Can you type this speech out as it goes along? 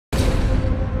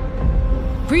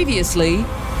Previously,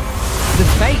 the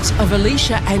fate of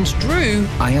Alicia and Drew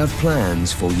I have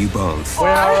plans for you both. We're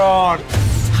on.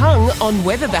 hung on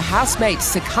whether the housemates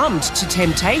succumbed to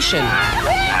temptation.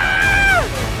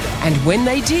 And when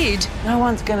they did, No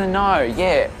one's gonna know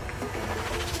yet.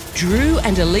 Drew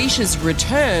and Alicia's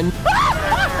return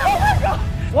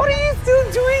What are you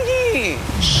still doing here?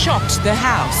 shocked the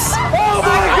house. Oh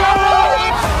my God!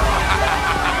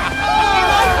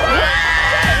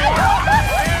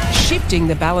 Shifting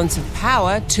the balance of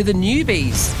power to the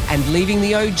newbies and leaving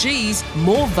the OGs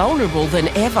more vulnerable than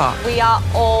ever. We are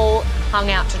all hung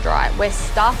out to dry. We're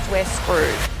stuffed, we're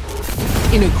screwed.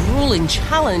 In a grueling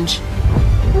challenge,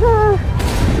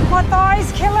 My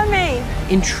thigh's killing me.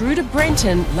 intruder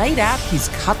Brenton laid out his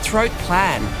cutthroat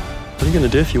plan. What are you going to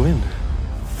do if you win?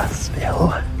 I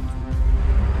smell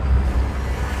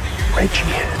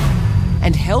Reggie.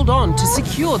 And held on to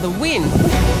secure the win,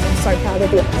 So proud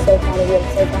of you, so proud of you,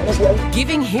 so proud of you.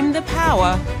 giving him the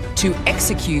power to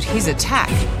execute his attack.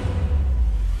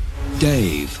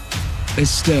 Dave,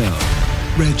 Estelle,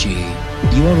 Reggie,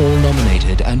 you are all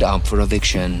nominated and up for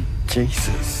eviction.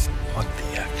 Jesus. What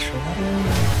the actual?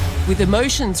 With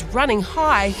emotions running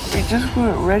high, We just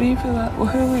weren't ready for that,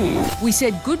 were we? we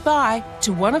said goodbye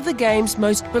to one of the game's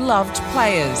most beloved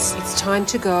players, It's time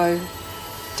to go,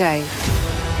 Dave.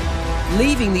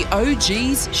 leaving the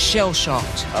OGs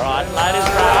shell-shocked. All right, ladies,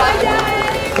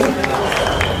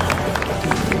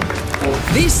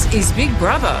 This is Big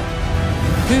Brother.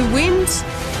 Who wins?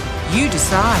 You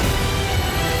decide.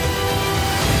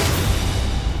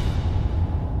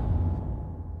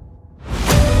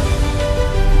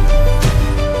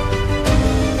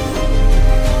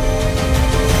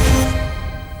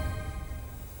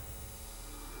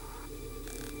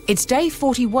 It's day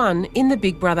 41 in the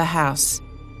Big Brother house,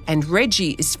 and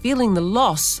Reggie is feeling the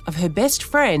loss of her best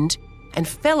friend and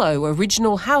fellow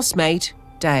original housemate,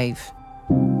 Dave.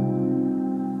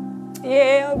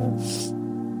 Yeah,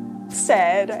 I'm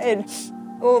sad and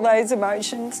all those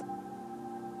emotions.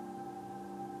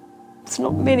 It's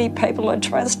not many people I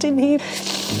trust in here,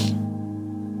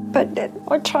 but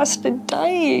I trusted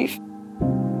Dave.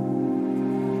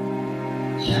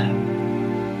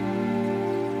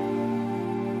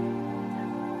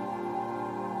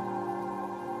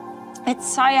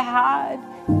 It's so hard.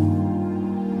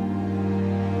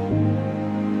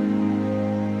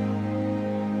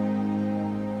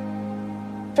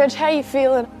 Reg, how you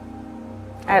feeling?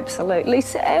 Absolutely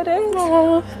sad.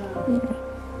 No,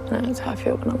 that's how I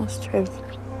feel when I lost Drew.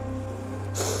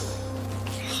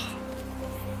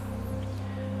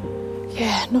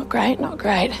 Yeah, not great, not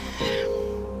great.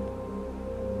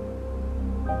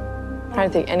 I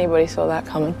don't think anybody saw that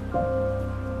coming.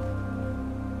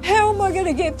 How am I going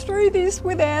to get through this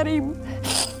without him?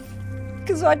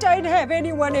 Because I don't have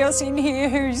anyone else in here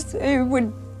who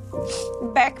would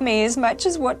back me as much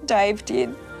as what Dave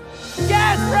did.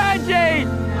 Yes, Reggie!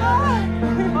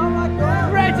 Oh my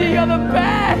God! Reggie, you're the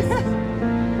best!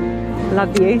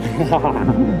 Love you.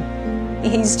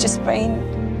 He's just been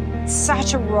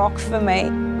such a rock for me.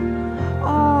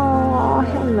 Oh,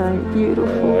 hello,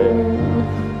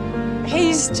 beautiful.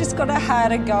 He's just got a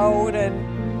heart of gold and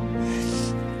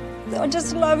I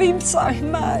just love him so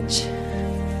much.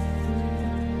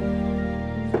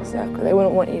 Exactly. They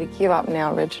wouldn't want you to give up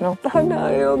now, Reginald. I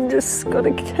know, I'm just got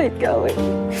to keep going.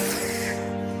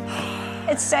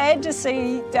 It's sad to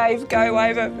see Dave go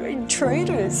over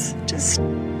intruders.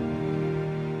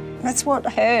 That's what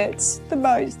hurts the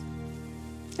most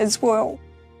as well.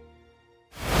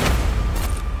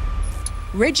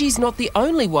 Reggie's not the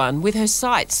only one with her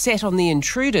sights set on the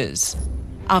intruders.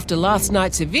 After last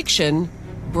night's eviction,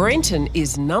 Brenton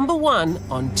is number one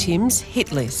on Tim's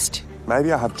hit list.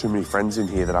 Maybe I have too many friends in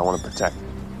here that I want to protect.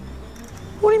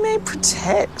 What do you mean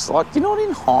protect? Like, you're not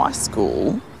in high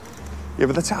school. Yeah,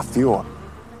 but that's how I feel.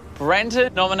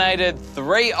 Brenton nominated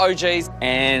 3 OGs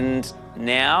and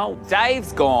now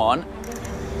Dave's gone.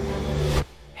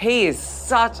 He is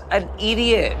such an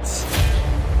idiot.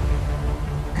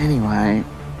 Anyway,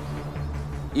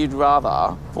 you'd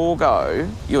rather forego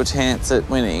your chance at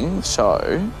winning the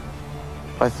show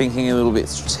by thinking a little bit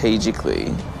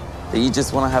strategically that you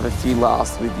just want to have a few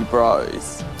laughs with your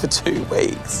bros for 2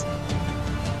 weeks.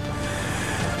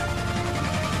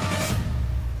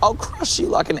 I'll crush you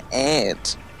like an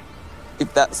ant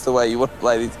if that's the way you want to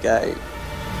play this game.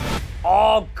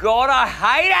 Oh, God, I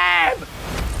hate him!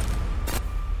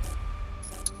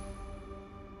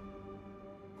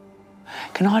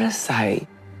 Can I just say,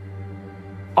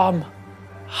 I'm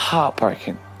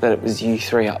heartbroken that it was you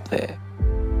 3 up there.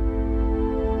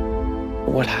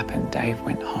 What happened? Dave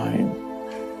went home.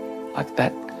 Like,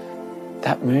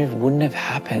 that move wouldn't have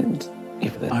happened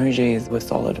if the OGs were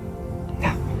solid.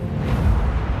 Yeah.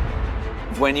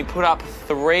 When you put up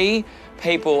 3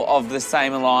 people of the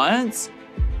same alliance,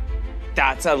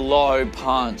 that's a low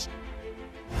punch.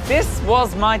 This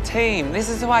was my team. This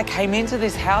is who I came into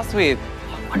this house with.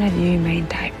 I wanted you, me and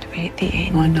Dave to be at the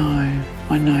end. I know,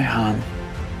 hon.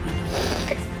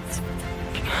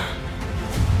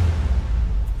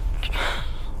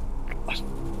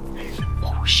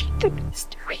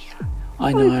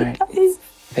 I know.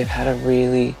 They've had a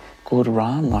really good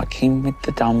run, like him with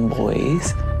the dumb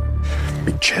boys.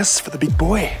 Big chest for the big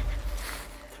boy.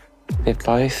 They've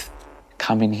both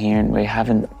come in here and we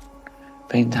haven't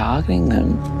been targeting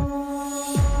them.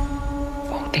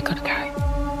 Oh, they've got to go.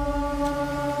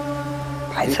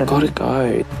 They've got to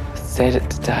go. I said it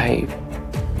to Dave.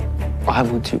 I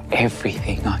will do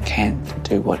everything I can to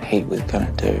do what he was going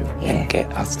to do and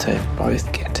get us to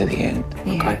both get to the end.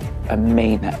 Yeah. Like, I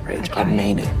mean that, Reg. I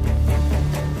mean it.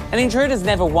 And Intruders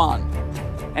never won.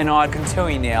 And I can tell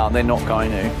you now, they're not going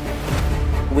to.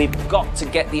 We've got to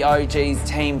get the OG's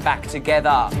team back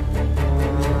together.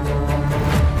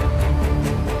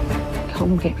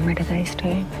 I'm getting rid of these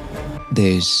 2.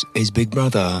 This is Big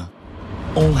Brother.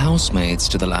 All housemates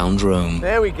to the lounge room.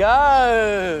 There we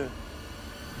go.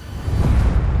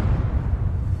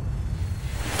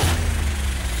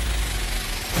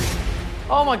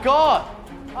 Oh my God.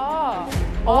 Oh,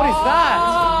 what is that?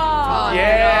 Oh,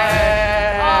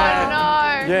 Yeah. Oh, no.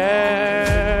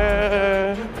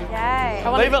 Yeah. Yay.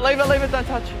 Leave it, don't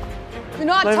touch. Do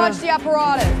not touch the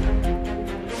apparatus.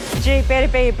 Gee, better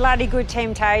be a bloody good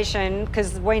temptation,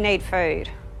 because we need food.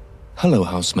 Hello,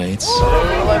 housemates.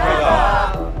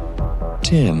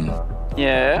 Tim,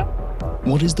 Yeah?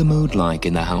 what is the mood like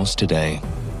in the house today?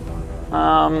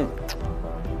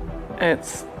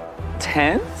 It's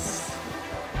tense.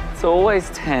 It's always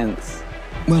tense.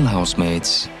 Well,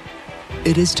 housemates,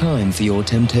 it is time for your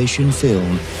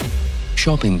temptation-filled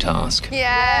shopping task.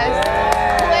 Yes.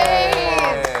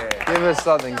 Please. Give us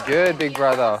something good, Big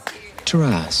Brother.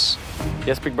 Taras,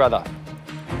 Yes, big brother.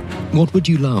 what would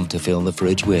you love to fill the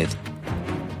fridge with?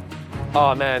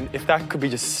 Oh man, if that could be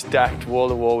just stacked wall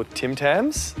to wall with Tim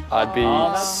Tams, I'd be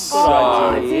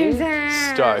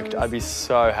stoked. I'd be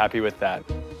so happy with that.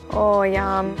 Oh,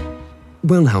 yum.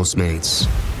 Well, housemates,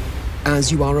 as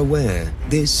you are aware,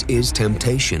 this is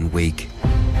Temptation Week.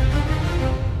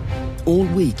 All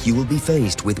week you will be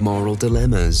faced with moral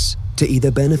dilemmas to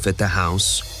either benefit the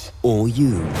house or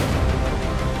you.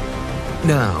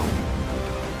 Now,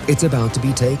 it's about to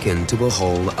be taken to a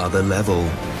whole other level.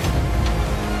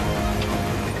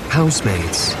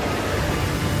 Housemates,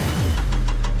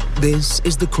 this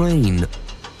is the crane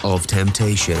of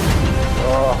temptation.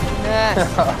 Yes.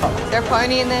 Is there a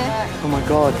pony in there? Oh my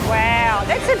God. Wow,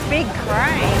 that's a big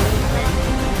crane.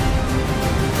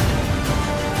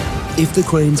 If the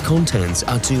crane's contents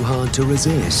are too hard to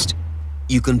resist,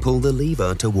 you can pull the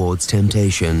lever towards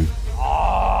temptation.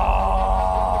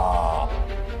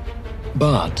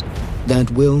 But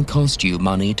that will cost you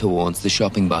money towards the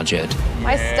shopping budget.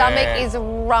 My stomach is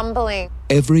rumbling.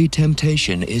 Every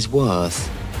temptation is worth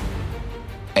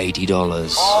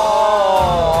 $80.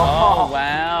 Oh,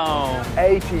 wow.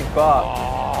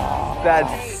 $80.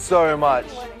 That's so much.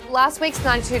 Last week's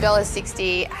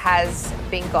 $92.60 has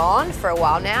been gone for a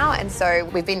while now, and so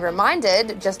we've been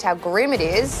reminded just how grim it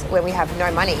is when we have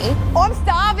no money. I'm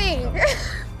starving.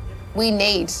 We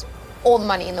need all the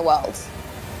money in the world.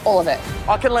 All of it.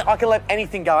 I can let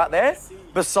anything go out there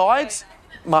besides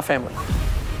my family.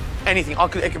 Anything.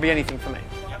 It could be anything for me.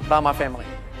 But my family.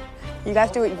 You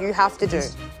guys do what you have to do.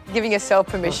 Giving yourself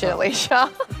permission, Alicia.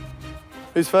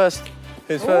 Who's first?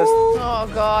 Who's first? Oh,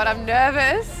 God, I'm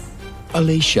nervous.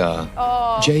 Alicia,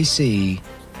 JC,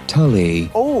 Tully,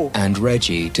 and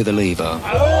Reggie to the lever.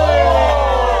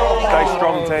 Stay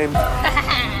strong, team.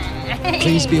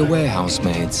 Please be aware,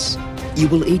 housemates. You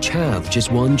will each have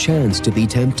just one chance to be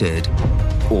tempted,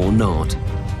 or not.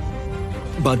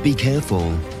 But be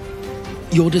careful.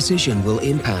 Your decision will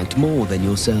impact more than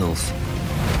yourself.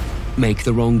 Make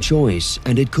the wrong choice,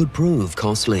 and it could prove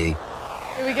costly.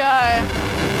 Here we go.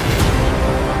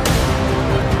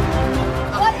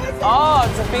 Oh,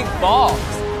 it's a big box.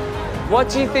 What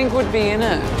do you think would be in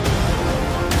it?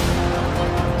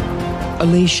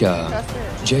 Alicia,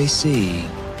 JC,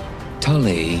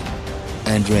 Tully,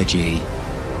 and Reggie.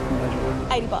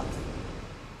 $80.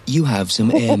 You have some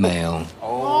airmail.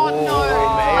 Oh, no.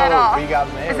 Mail. We got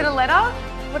mail. Is it a letter?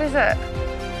 What is it?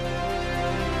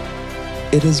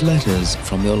 It is letters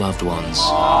from your loved ones.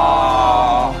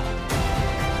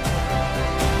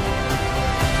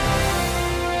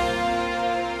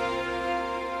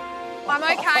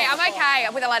 I'm okay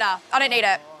with a letter. I don't need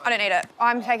it. I don't need it.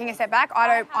 I'm taking a step back.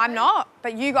 I'm not.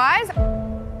 But you guys,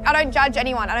 I don't judge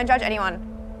anyone. I don't judge anyone.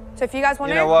 So if you guys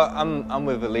want to... You know what? I'm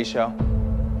with Alicia.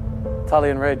 Tully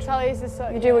and Reg. Tully's just so...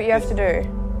 You do what you have to do.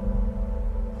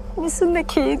 Missing the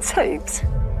kids heaps.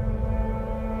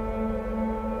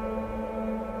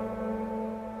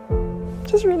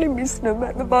 Just really missing them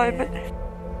at the moment.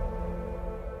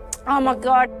 Oh my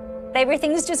God,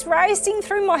 everything's just racing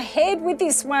through my head with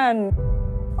this one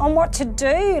on what to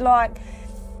do. Like,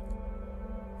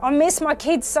 I miss my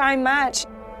kids so much.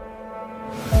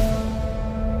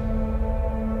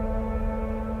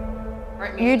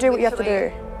 You do what you have to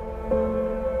do.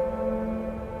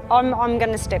 I'm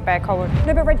going to step back. I would.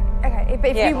 No, but Reg, okay,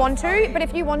 but if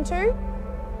you want to,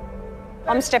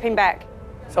 I'm stepping back.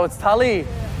 So it's Tully's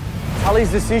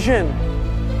decision.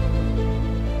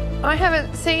 I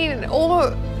haven't seen all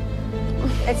of...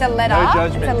 It's a letter. No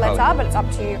judgment, it's a letter, Tully. but it's up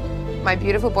to you. My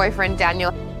beautiful boyfriend,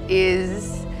 Daniel,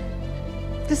 is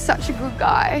just such a good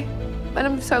guy. And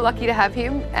I'm so lucky to have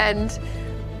him. And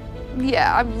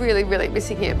yeah, I'm really, really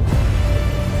missing him.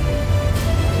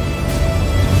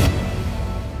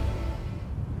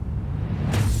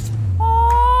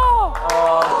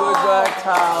 Good work,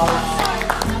 Tal.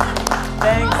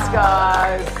 Thanks,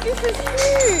 guys. This is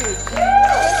huge.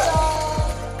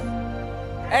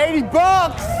 $80!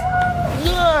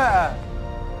 Yeah!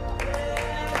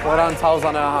 Well done, Tuls.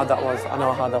 I know how hard that was. I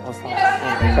know how hard that was.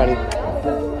 Ready?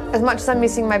 As much as I'm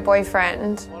missing my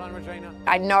boyfriend,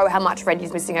 I know how much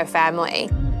Reggie's missing her family.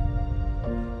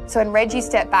 So when Reggie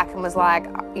stepped back and was like,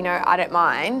 you know, I don't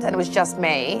mind, and it was just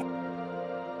me,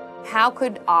 how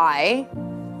could I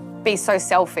be so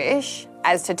selfish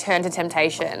as to turn to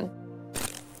temptation?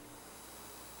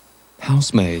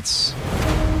 Housemates.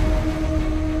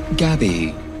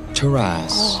 Gabby,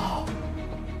 Taras,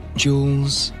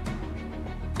 Jules,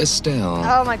 Estelle,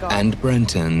 Oh my God. and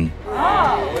Brenton.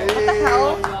 What the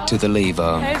hell? To the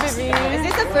lever. Is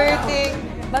this a food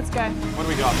thing? Let's go. What do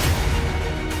we got?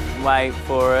 Wait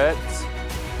for it.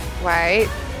 Wait,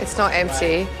 it's not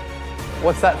empty.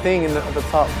 What's that thing at the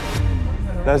top?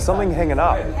 There's something hanging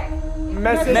up.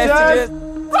 Messages.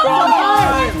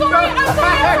 I'm sorry.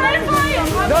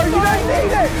 No, you don't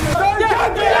need it! Don't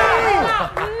judge me!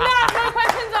 No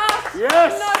questions asked.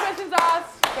 Yes! No questions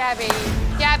asked.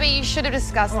 Gabby, you should have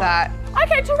discussed that.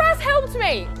 Okay, Taras helped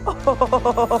me.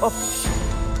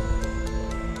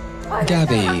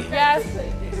 Gabby, Yes.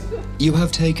 you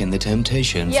have taken the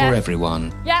temptation Yes. for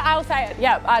everyone. Yeah, I'll say it.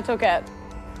 Yep, I took it.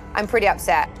 I'm pretty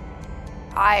upset.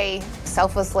 I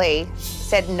selflessly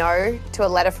said no to a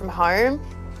letter from home.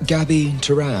 Gabby,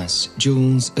 Taras,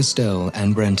 Jules, Estelle,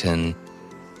 and Brenton.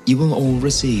 You will all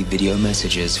receive video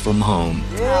messages from home.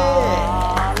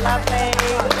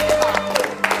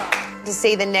 To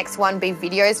see the next one be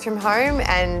videos from home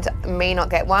and me not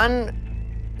get one,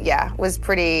 yeah, was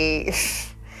pretty,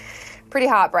 pretty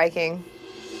heartbreaking.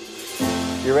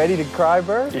 You ready to cry,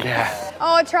 bro? Yeah.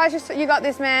 Oh, Taras, you got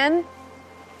this, man.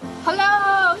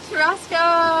 Hello, Tarasco!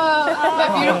 My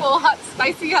beautiful hot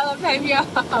spicy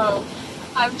jalapeno.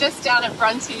 I'm just down at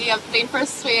Brunty. I've been for a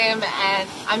swim and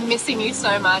I'm missing you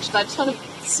so much. I just want to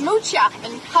smooch you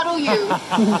and cuddle you.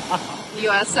 You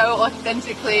are so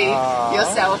authentically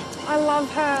yourself. I love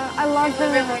her. I love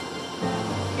her.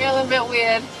 You're a little bit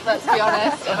weird, let's be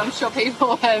honest, and I'm sure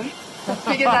people have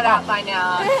figured that out by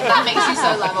now. That makes you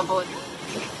so lovable.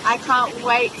 I can't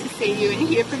wait to see you and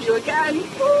hear from you again.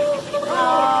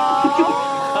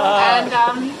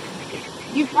 And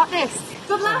you've got this.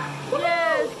 Good luck.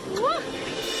 Yes.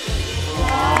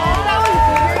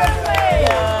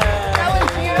 That was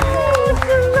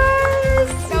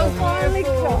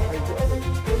beautiful.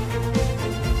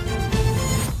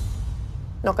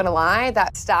 Not gonna lie,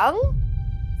 that stung.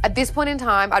 At this point in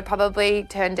time, I'd probably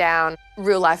turn down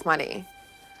real life money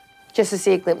just to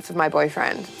see a glimpse of my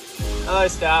boyfriend. Hello,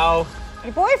 Stal.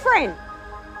 Your boyfriend.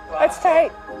 Let's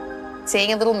take.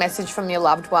 Seeing a little message from your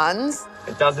loved ones.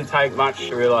 It doesn't take much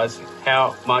to realise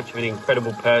how much of an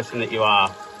incredible person that you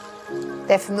are.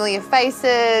 Their familiar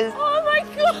faces. Oh my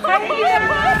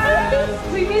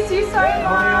God! We miss you so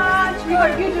much. We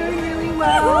hope you're doing really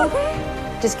well.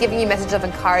 Just giving you a message of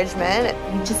encouragement.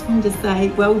 I just wanted to say,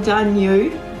 well done,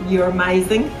 you. You're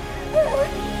amazing.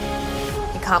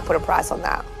 You can't put a price on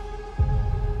that.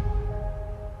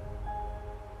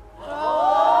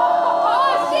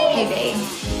 Hey, babe.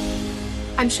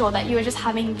 I'm sure that you are just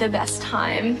having the best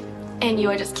time and you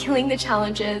are just killing the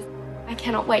challenges. I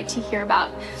cannot wait to hear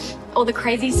about all the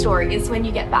crazy stories when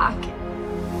you get back.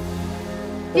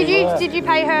 Did you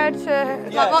pay her to...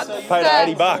 Yeah, so you paid her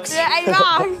 $80. Yeah,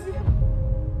 $80.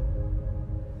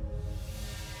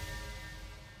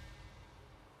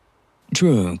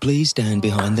 Drew, please stand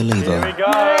behind the lever. Here we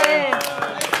go.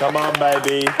 Come on,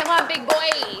 baby. Come on, big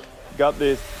boy. Got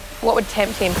this. What would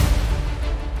tempt him?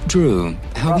 Drew,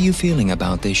 how are you feeling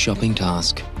about this shopping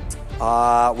task?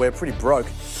 We're pretty broke.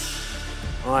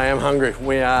 I am hungry.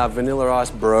 We are vanilla ice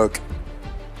broke.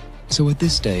 So at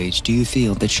this stage, do you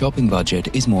feel that shopping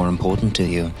budget is more important to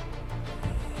you?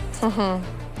 I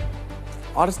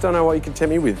just don't know what you can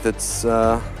tempt me with that's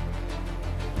that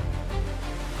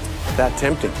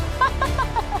tempting.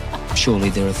 Surely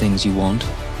there are things you want?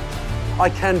 I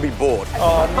can be bored.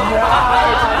 Oh,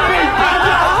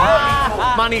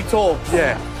 no. Money talks,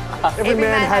 yeah. Every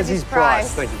man has his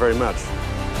price. Thank you very much.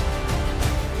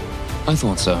 I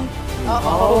thought so.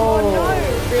 Oh no,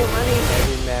 real money.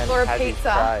 Every man Or a has his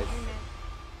pizza. price.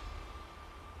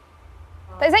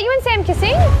 Is that you and Sam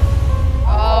kissing?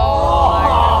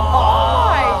 Oh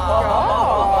my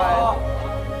God.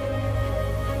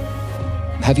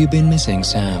 Have you been missing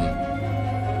Sam?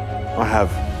 I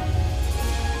have.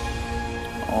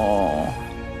 Oh.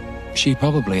 She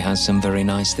probably has some very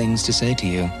nice things to say to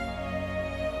you.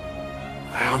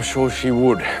 I'm sure she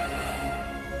would.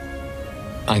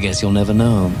 I guess you'll never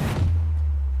know.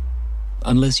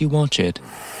 Unless you watch it.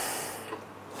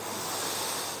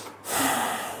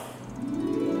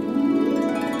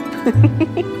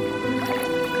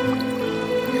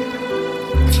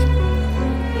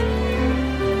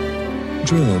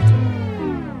 Drew,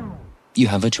 you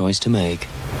have a choice to make.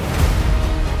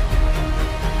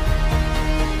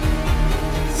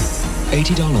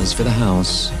 $80 for the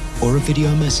house, or a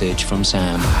video message from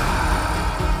Sam.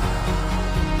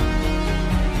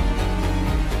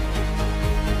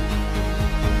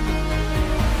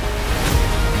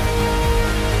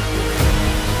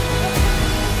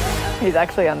 He's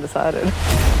actually undecided.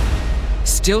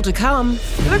 Still to come.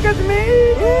 Look at me!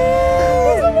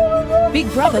 Big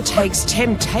Brother takes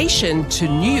temptation to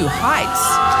new heights.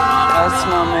 That's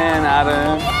my man,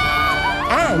 Adam.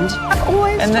 And I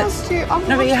always trust you.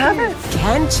 No, but you haven't.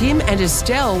 can Tim and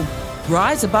Estelle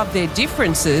rise above their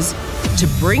differences to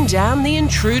bring down the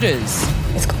intruders?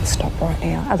 It's got to stop right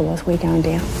now, otherwise we're going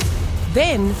down.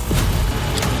 Then,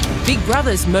 Big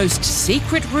Brother's most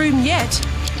secret room yet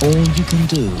All you can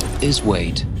do is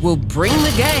wait. will bring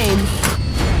the game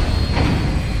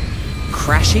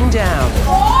crashing down.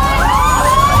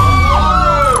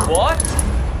 What?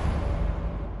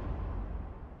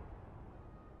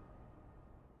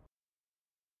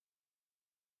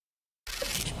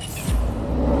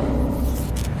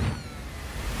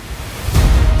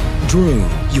 Drew,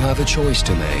 you have a choice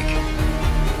to make.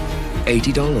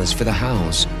 $80 for the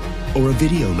house, or a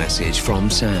video message from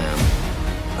Sam.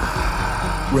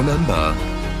 Remember,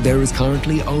 there is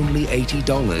currently only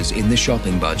 $80 in the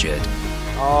shopping budget.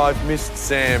 Oh, I've missed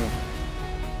Sam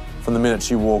from the minute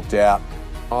she walked out.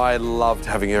 I loved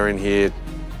having her in here,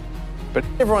 but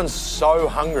everyone's so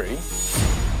hungry.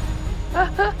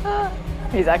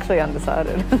 He's actually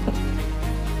undecided.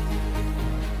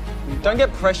 Don't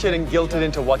get pressured and guilted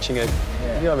into watching it.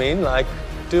 Yeah. You know what I mean? Like,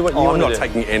 do what you want to do. I'm not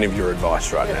taking any of your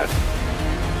advice right now.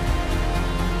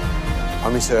 I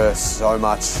miss her so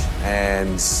much,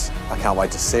 and I can't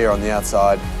wait to see her on the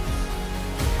outside.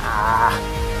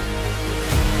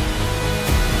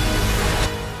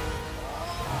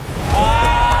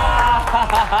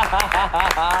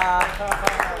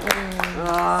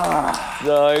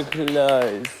 So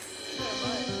close.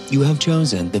 You have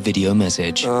chosen the video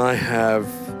message. I have.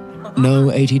 No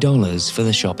 $80 for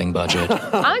the shopping budget.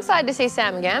 I'm excited to see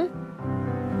Sam again.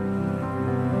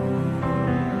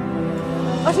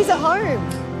 Oh, she's at home.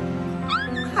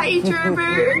 Hi,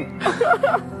 Drew.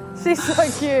 She's so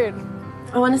cute.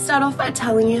 I want to start off by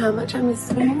telling you how much I miss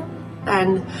you.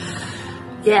 And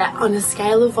yeah, on a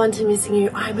scale of 1 to missing you,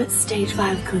 I'm at stage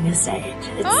 5 Kunya stage.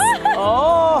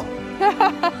 Oh!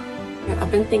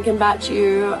 I've been thinking about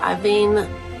you. I've been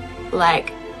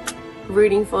like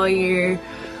rooting for you.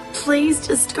 Please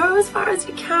just go as far as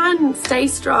you can. Stay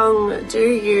strong. Do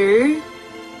you?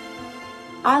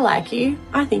 I like you.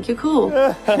 I think you're cool.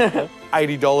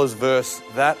 $80 versus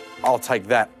that. I'll take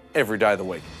that every day of the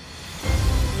week.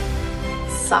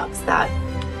 Sucks that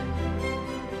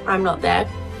I'm not there.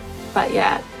 But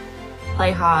yeah,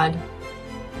 play hard.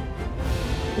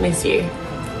 Miss you.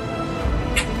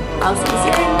 I'll see you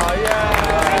soon. Oh,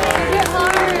 yeah. Get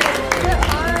home. Get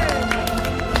home.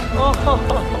 Oh,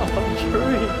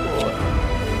 Drew.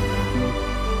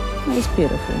 He's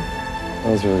beautiful.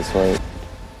 That was really sweet.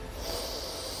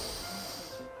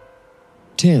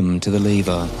 Tim to the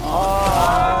lever. Let's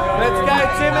go,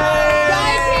 Timmy!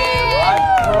 I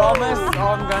promise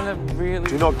I'm gonna really...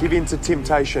 Do not give in to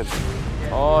temptation.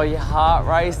 Oh, your heart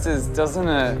races, doesn't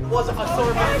it?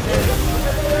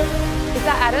 It's Is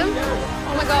that Adam?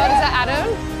 Oh my God, is that Adam?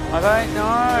 I don't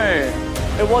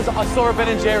know. It was, I saw a Ben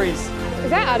and Jerry's. Is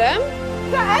that Adam?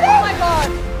 Is that Adam? Oh my God.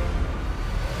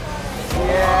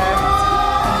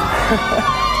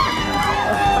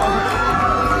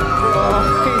 Oh,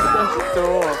 he's such a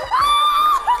dork.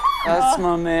 That's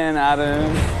my man,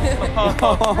 Adam.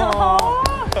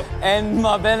 And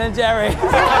my Ben and Jerry. He's so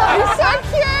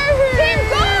cute. Keep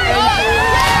going.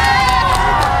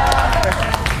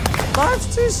 Life's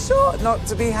too short not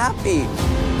to be happy.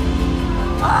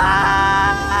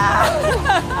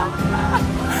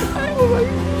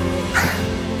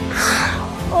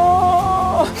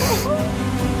 Oh.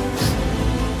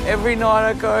 Every night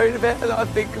I go to bed and I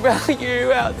think about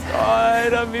you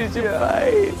outside. I miss your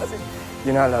face.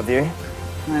 You know I love you.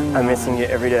 I'm missing you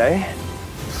every day.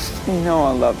 You know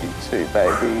I love you too,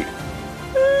 baby.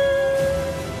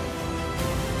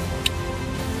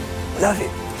 Love you.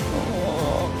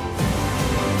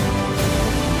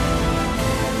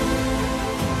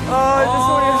 Oh, I just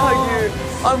want to hug you.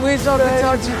 I wish I could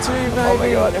touch you too, baby. Oh my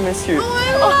God, I miss you. Oh,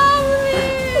 I love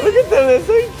you. Look at them, they're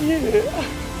so cute.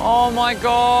 Oh my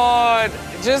God.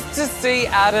 Just to see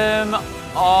Adam,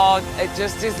 oh, it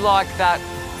just is like that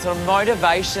sort of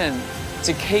motivation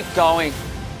to keep going.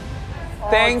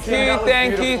 Thank you,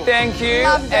 thank you, thank you.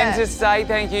 And to say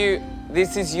thank you,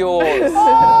 this is yours.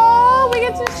 Oh, we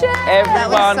get to share.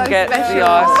 Everyone gets the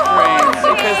ice cream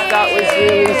because that was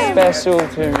really special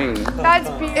to me.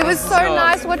 It was so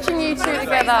nice watching you two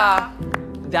together.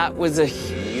 That was a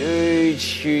huge,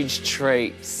 huge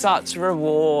treat. Such a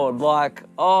reward. Like,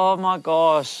 oh my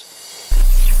gosh.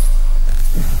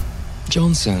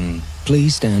 Johnson,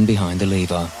 please stand behind the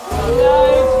lever.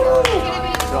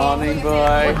 Johnny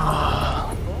boy.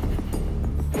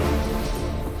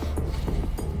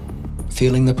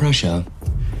 Feeling the pressure?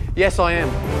 Yes, I am.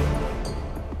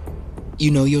 You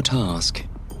know your task.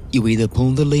 You either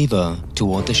pull the lever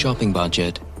toward the shopping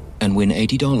budget and win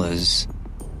 $80,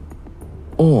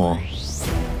 or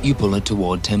you pull it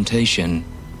toward temptation.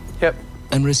 Yep.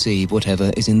 And receive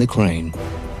whatever is in the crane.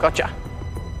 Gotcha.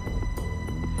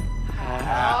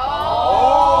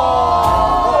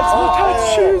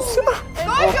 Shoes.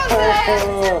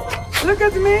 Look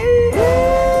at me.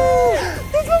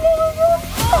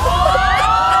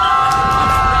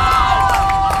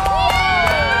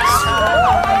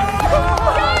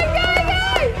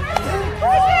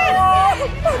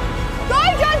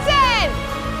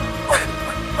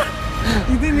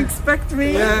 You didn't expect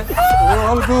me? Yeah, we're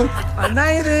all good. I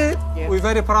made it. We're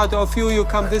very proud of you. You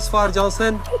come this far,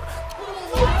 Johnson.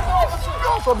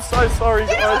 I'm so sorry,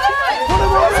 guys.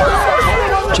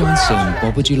 Johnson,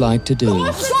 what would you like to do?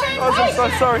 I'm so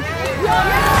sorry.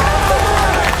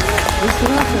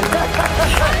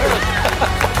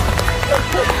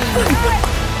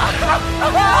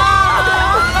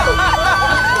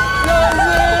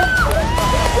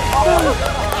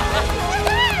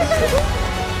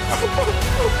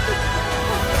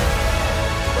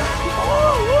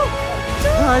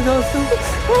 Hi, Johnson.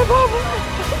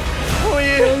 How are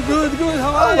you? Good, good.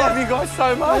 How I are you? love you guys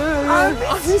so much. Yeah,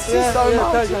 I miss you so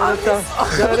much.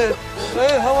 Got it.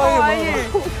 Hey, how are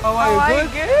you? How are you?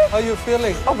 Good? How are you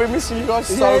feeling? I've been missing you guys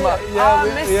so much. We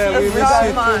miss you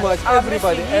too much.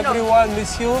 Everybody, everyone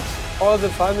miss you. All the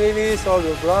families, all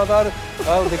the brothers,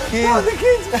 all the kids. All the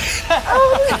kids.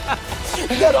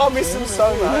 Dad, I miss them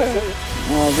so much.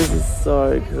 Oh, this is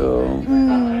so cool.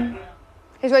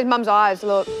 He's got his mum's eyes,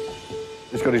 look.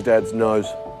 He's got his dad's nose.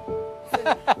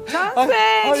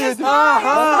 Nothing. Don't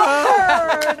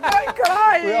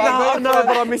cry. No,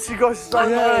 but I miss you guys so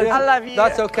much. I love you.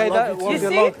 That's okay. That won't be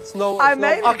long. It's no. I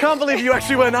made it. I can't believe you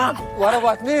actually went up. What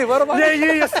about me? What about Yeah,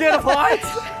 you're scared of heights.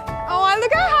 Oh,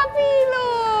 look how happy you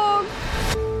look.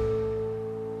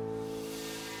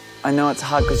 I know it's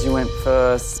hard because you went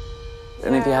first,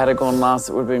 and if you had gone last,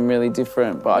 it would have been really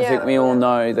different. But I think we all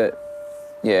know that,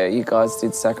 yeah, you guys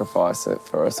did sacrifice it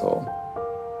for us all.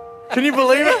 Can you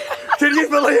believe it? Can you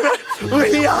believe it? We're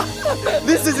here.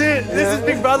 This is it. This is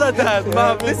Big Brother, Dad.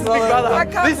 Mum, this is Big Brother.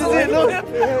 This is it. Look.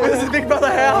 This is Big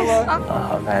Brother house.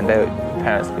 Oh, man,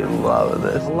 parents will love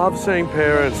this. I love seeing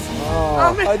parents.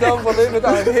 Oh, I don't believe it.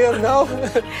 I'm here now.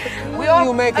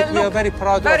 You make it. We are very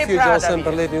proud of you, Johnson.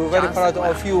 Believe me, we're very proud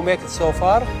of you. Make it so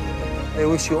far. I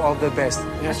wish you all the best.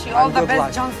 Wish you all the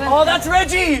best, Johnson. Oh, that's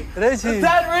Reggie! Reggie.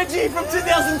 That's Reggie from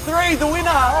 2003, the winner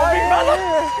of Big Brother.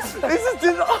 This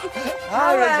is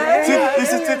Hi, Reggie.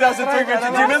 This is 2003,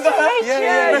 Reggie. Do you remember her?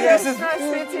 Yeah. This is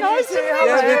nice.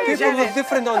 Yeah, but people look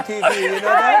different on TV, you know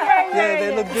that? Yeah,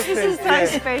 they look different. This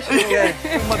is so special.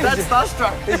 Yeah. my dad's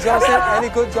starstruck. Is Johnson any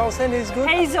good? Johnson is good?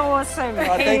 He's awesome.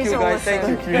 Thank you, guys.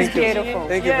 Thank you. He's beautiful.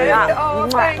 Thank you very much. Oh,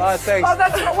 thanks. Thanks. Oh,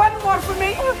 that's one more for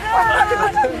me.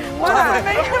 One for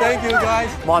me. Thank you,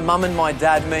 guys. My mum and my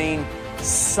dad mean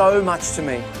so much to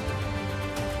me.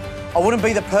 I wouldn't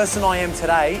be the person I am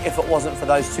today if it wasn't for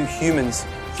those two humans.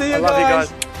 See you, I love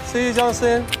guys. you guys. See you,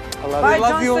 Johnson. I love Bye, you.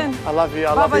 Love you. Johnson. I love you.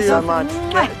 I love you so much.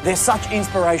 They're such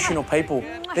inspirational people.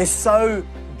 They're so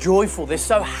joyful. They're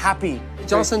so happy.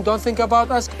 Johnson, don't think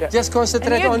about us. Just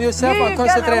concentrate on yourself and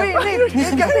concentrate.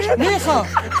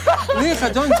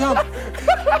 Licha, don't jump.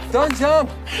 Don't jump.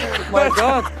 My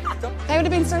God. They would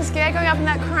have been so scared going up in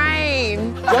that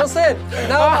crane. Johnson,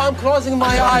 now I'm closing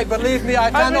my eye. Believe me,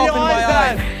 I can't open my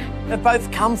eye. They've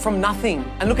both come from nothing.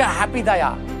 And look how happy they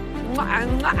are.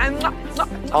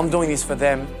 I'm doing this for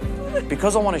them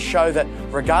because I want to show that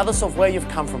regardless of where you've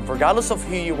come from, regardless of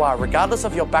who you are, regardless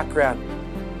of your background,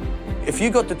 if you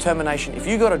got determination, if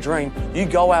you got a dream, you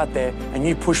go out there and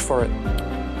you push for it.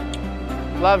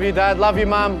 Love you, Dad. Love you,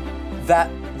 Mum. That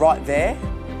right there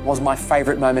was my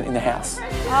favourite moment in the house.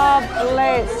 Oh,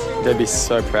 bless. They'd be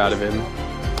so proud of him.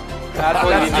 That's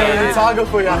what you needed. Tiger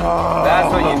for you.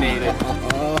 That's what you needed.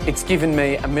 It's given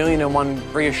me 1,000,001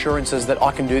 reassurances that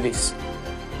I can do this.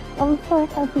 I'm so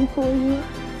happy for you.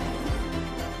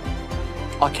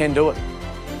 I can do it.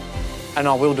 And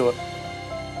I will do it.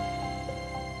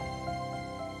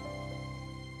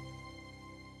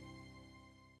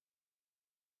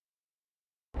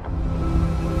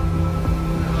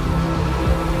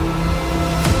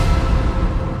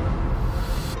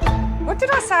 What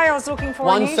did I say I was looking for?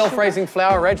 One self-raising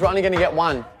flower, Reg. We're only going to get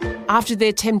one. After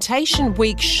their Temptation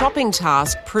Week shopping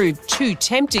task proved too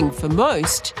tempting for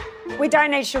most, We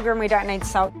don't need sugar and we don't need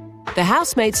salt. the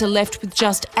housemates are left with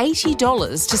just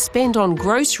 $80 to spend on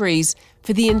groceries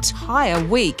for the entire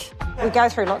week. We go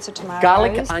through lots of tomatoes.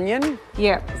 Garlic, onion,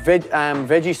 Yeah.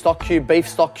 veggie stock cube, beef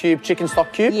stock cube, chicken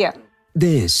stock cube. Yeah.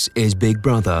 This is Big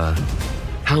Brother.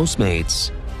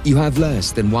 Housemates, you have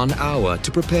less than 1 hour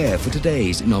to prepare for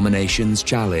today's nominations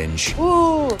challenge.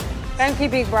 Ooh, thank you,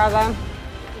 Big Brother.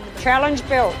 Challenge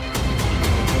built.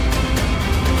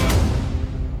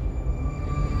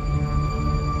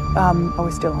 Are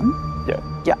we still on? Yeah.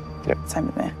 Yeah. Yep. Same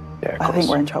with me. Yeah, of I think course.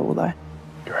 we're in trouble though.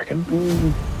 You reckon?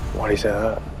 Why do you say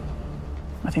that?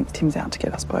 I think Tim's out to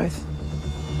get us both.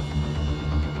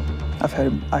 I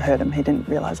heard him. He didn't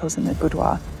realise I was in the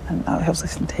boudoir, and I was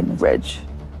listening to him and Reg.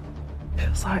 It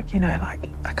was like, you know, like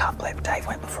I can't believe Dave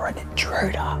went before an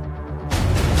intruder.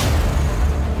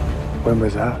 When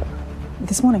was that?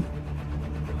 This morning.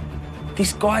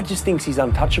 This guy just thinks he's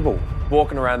untouchable.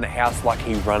 Walking around the house like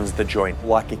he runs the joint,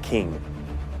 like a king.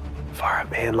 Far out,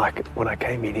 man. Like, when I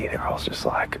came in here, I was just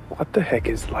like, what the heck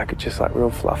is, like, just like real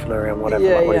fluffing around, whatever.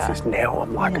 Yeah, like, what yeah. is this? Now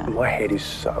I'm like, my head is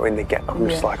so in the game. I'm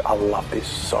just like, I love this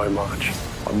so much.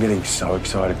 I'm getting so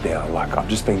excited now. Like, I've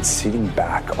just been sitting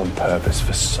back on purpose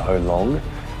for so long.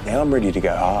 Now I'm ready to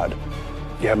go hard.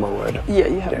 You have my word. Yeah,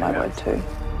 you have my word too.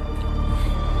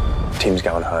 Tim's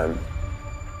going home.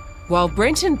 While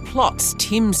Brenton plots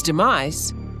Tim's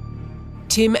demise,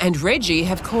 Tim and Reggie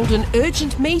have called an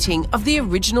urgent meeting of the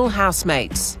original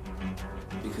housemates.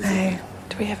 Hey,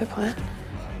 do we have a plan?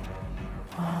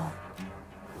 Oh,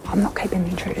 I'm not keeping the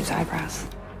intruders over us.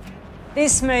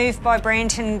 This move by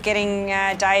Brenton getting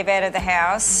Dave out of the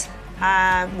house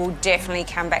will definitely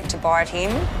come back to bite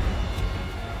him.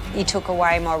 He took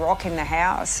away my rock in the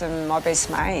house and my best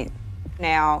mate.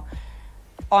 Now,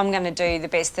 I'm going to do the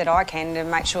best that I can to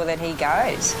make sure that he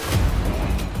goes.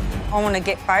 I want to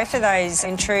get both of those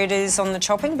intruders on the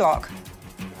chopping block.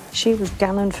 She was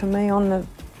gunning for me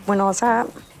when I was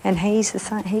up, and he's the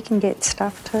same. He can get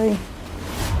stuff too.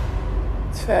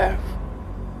 It's fair.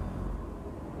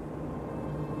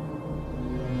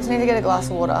 Just need to get a glass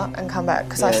of water and come back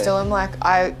because I still am like,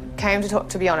 I came to talk,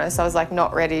 to be honest, I was like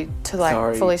not ready to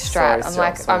like fully strat.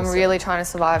 I'm really trying to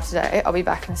survive today. I'll be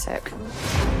back in a sec.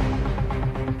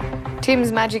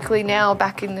 Tim's magically now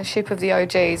back in the ship of the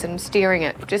OGs and steering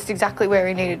it just exactly where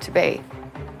he needed to be.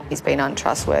 He's been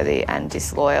untrustworthy and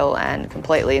disloyal and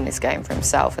completely in this game for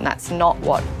himself, and that's not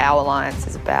what our alliance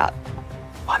is about.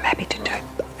 I'm happy to do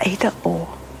either or.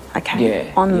 Okay.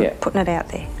 Yeah. I'm putting it out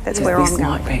there. That's where I'm going.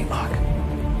 Might be like,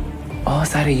 I'll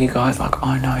say to you guys, like,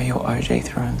 I know you're OG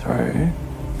through and through.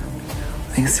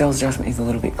 I think Sel's judgment is a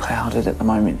little bit clouded at the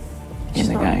moment in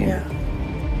the game.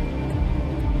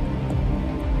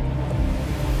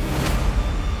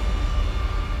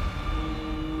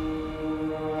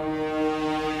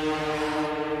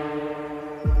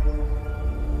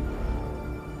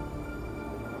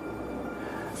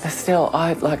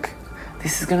 Estelle,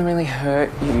 this is going to really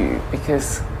hurt you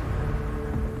because,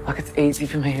 it's easy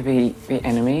for me to be the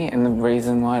enemy and the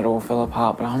reason why it all fell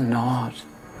apart, but I'm not.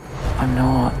 I'm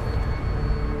not.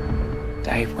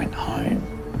 Dave went home.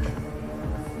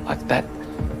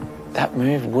 That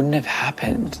move wouldn't have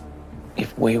happened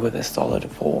if we were the solid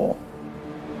four.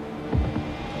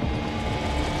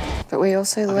 But we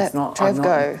also let Trev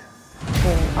go.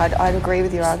 I'd agree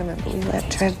with your argument, but we let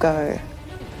Trev go.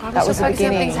 That was the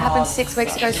beginning. Things happened 6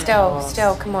 weeks ago,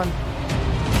 Estelle, come on.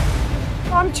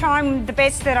 I'm trying the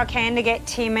best that I can to get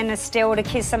Tim and Estelle to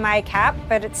kiss and make up,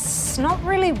 but it's not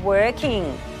really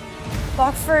working.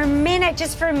 For a minute,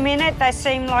 just for a minute, they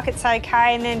seem like it's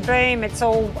okay, and then boom, it's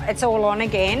all on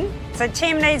again. So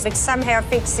Tim needs to somehow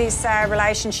fix this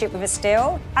relationship with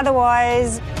Estelle.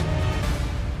 Otherwise,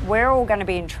 we're all going to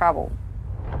be in trouble.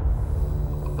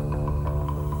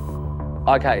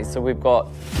 Okay, so we've got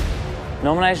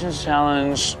nominations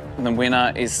challenge, and the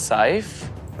winner is safe.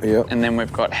 Yep. And then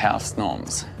we've got house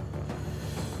norms.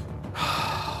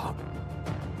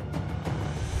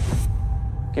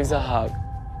 Give us a hug.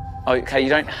 Okay, you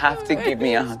don't have to give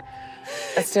me a hug.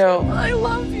 Estelle. I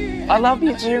love you. I love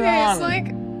you too,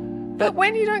 Ron. But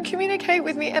when you don't communicate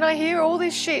with me and I hear all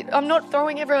this shit, I'm not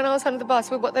throwing everyone else under the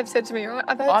bus with what they've said to me, right?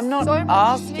 I'm not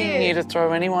asking you to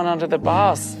throw anyone under the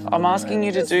bus. I'm asking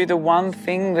you to do the one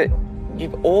thing that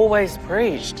you've always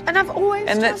preached. And I've always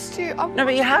trusted you. No,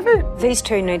 but you haven't. These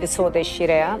two need to sort their shit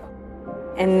out,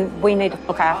 and we need to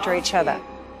look after each other.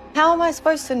 How am I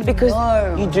supposed to know? Because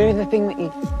you do the thing that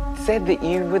you said that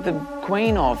you were the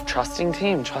queen of, trusting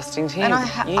Tim, trusting Tim.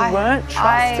 And you weren't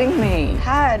trusting me.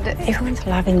 Everyone's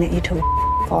loving that you two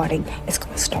are fighting. It's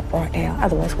got to stop right now,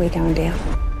 otherwise we're going down.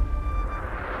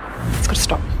 It's got to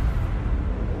stop.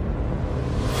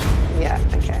 Yeah,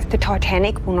 okay. The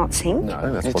Titanic will not sink.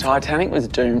 No, the Titanic was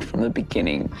doomed from the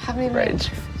beginning, Reg. Did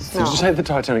you say the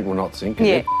Titanic will not sink?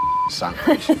 Yeah. Sunk.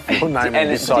 Your name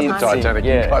inside the Titanic.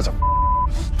 Yeah. You guys are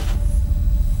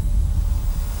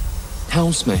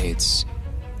Housemates,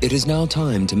 it is now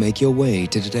time to make your way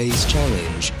to today's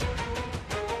challenge.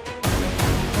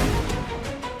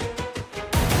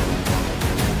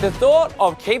 The thought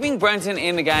of keeping Brenton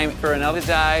in the game for another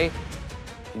day,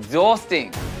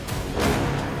 exhausting.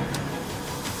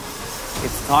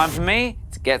 It's time for me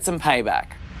to get some payback.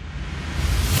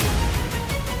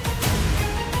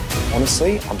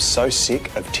 Honestly, I'm so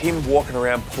sick of Tim walking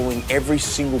around pulling every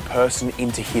single person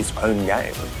into his own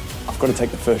game. I've got to take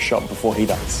the first shot before he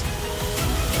does.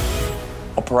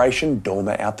 Operation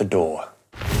Dormer out the door.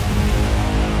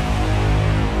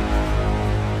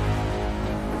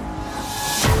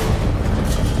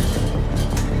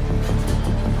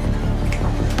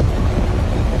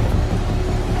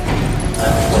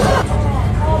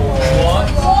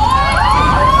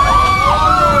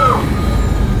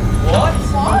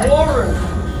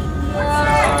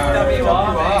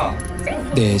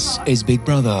 This is Big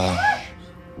Brother.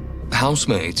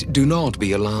 Housemates, do not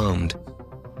be alarmed.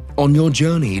 On your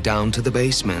journey down to the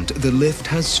basement, the lift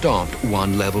has stopped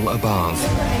one level above.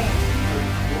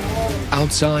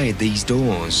 Outside these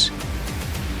doors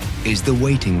is the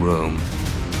waiting room.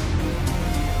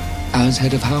 As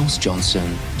head of house,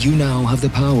 Johnson, you now have the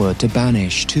power to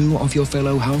banish 2 of your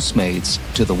fellow housemates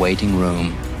to the waiting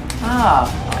room.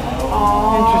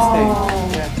 Interesting.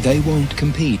 They won't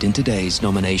compete in today's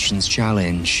nominations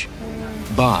challenge,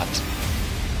 but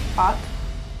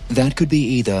that could be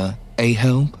either a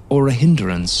help or a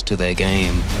hindrance to their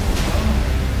game.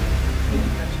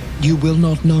 You will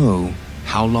not know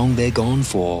how long they're gone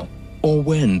for or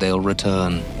when they'll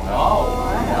return.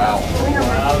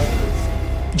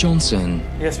 Johnson.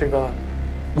 Yes, Big Brother.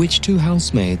 Which 2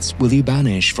 housemates will you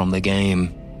banish from the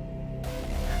game?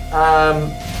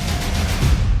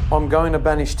 I'm going to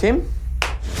banish Tim.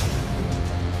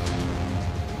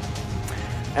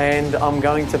 And I'm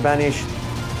going to banish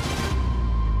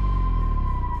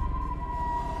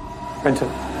Brenton.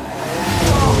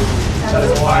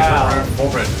 Wow.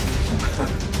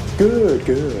 Good,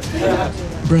 good.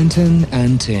 Brenton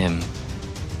and Tim.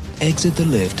 Exit the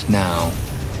lift now.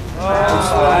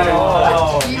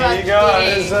 Here you go.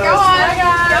 Go on. Go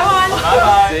on.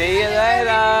 Bye-bye. See you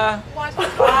later.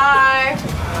 Bye.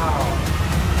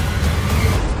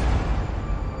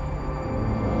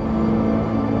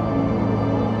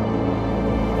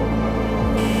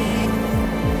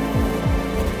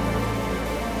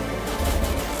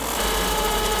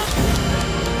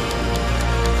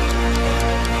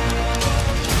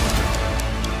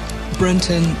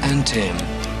 Brenton and Tim.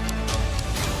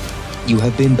 You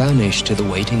have been banished to the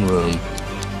waiting room.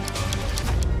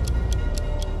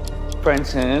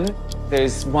 Brenton,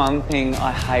 There's one thing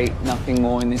I hate nothing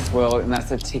more in this world, and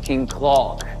that's a ticking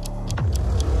clock.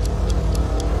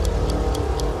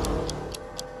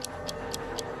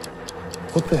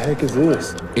 What the heck is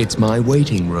this? It's my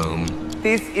waiting room.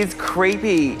 This is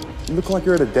creepy. You look like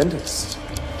you're at a dentist.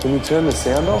 Can you turn the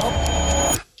sound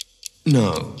off?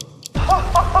 No.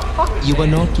 You are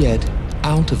not yet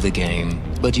out of the game,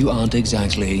 but you aren't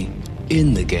exactly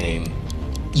in the game.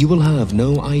 You will have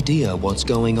no idea what's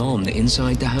going on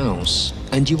inside the house,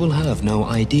 and you will have no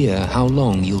idea how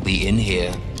long you'll be in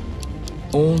here.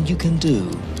 All you can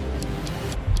do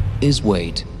is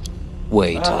wait,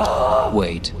 wait,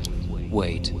 wait,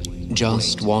 wait.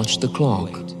 Just watch the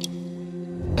clock.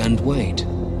 And wait,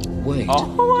 wait, oh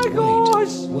my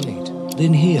gosh. wait.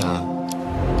 Then here,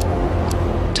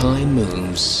 time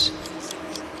moves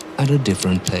at a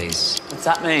different pace. What's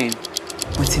that mean?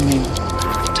 What's it mean?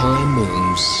 Time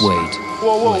moves. Wait.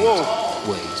 Whoa, whoa, wait,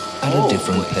 whoa. Wait. At a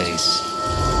different pace.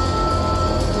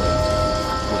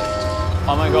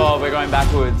 Oh my God, we're going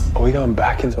backwards. Are we going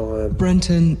back in time?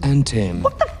 Brenton and Tim.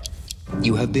 What the?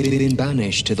 You have been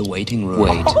banished to the waiting room.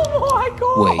 Wait. Oh my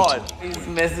God. Wait. These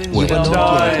messengers Wait. don't do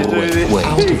this. Wait.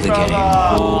 Out of the game.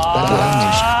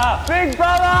 Banished. Big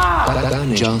brother!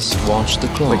 Banished. Just watch the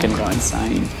clock. We're gonna go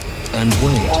insane. And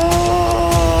wait.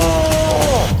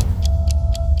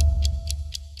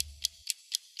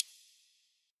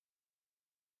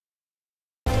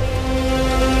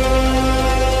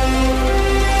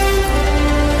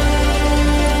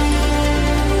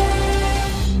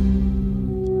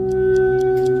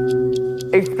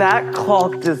 If that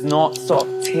clock does not stop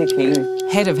ticking,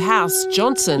 Head of house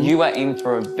Johnson you are in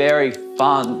for a very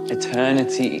fun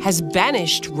eternity. has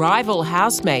banished rival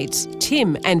housemates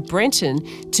Tim and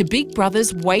Brenton to Big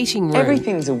Brother's waiting room.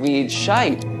 Everything's a weird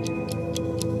shape.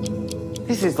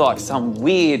 This is like some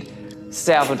weird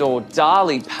Salvador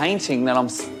Dali painting that I'm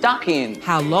stuck in.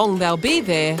 How long they'll be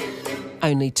there,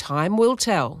 only time will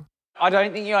tell. I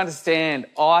don't think you understand.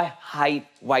 I hate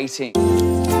waiting.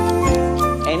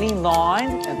 Any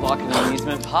line at like an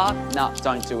amusement park, nah,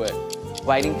 don't do it.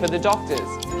 Waiting for the doctors,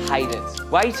 hate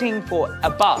it. Waiting for a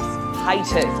bus,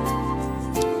 hate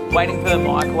it. Waiting for the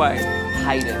microwave,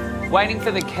 hate it. Waiting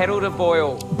for the kettle to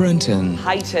boil, Brenton.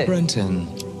 hate it.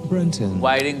 Brenton.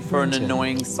 Waiting for an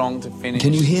annoying song to finish.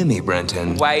 Can you hear me,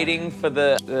 Brenton? Waiting for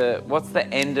the what's the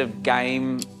end of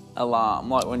game alarm,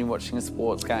 like when you're watching a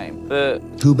sports game.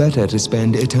 Who better to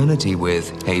spend eternity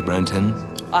with, hey, Brenton?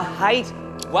 I hate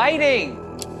waiting.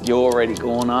 You're already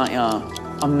gone, aren't ya?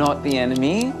 I'm not the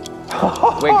enemy.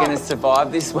 We're gonna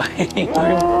survive this waiting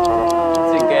room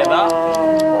together.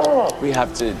 We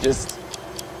have to just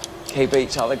keep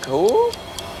each other cool.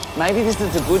 Maybe this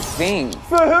is a good thing.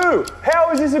 For who?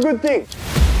 How is this a good thing?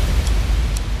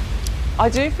 I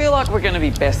do feel like we're gonna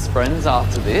be best friends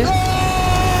after this.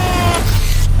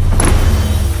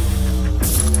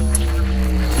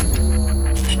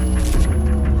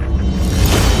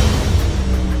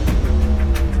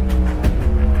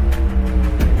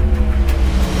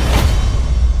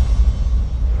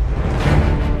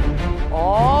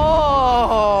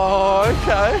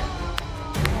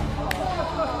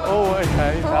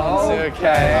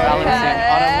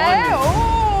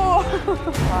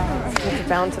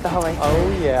 Balance it the whole way.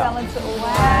 Oh, yeah. Balance it all.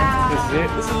 Wow. This is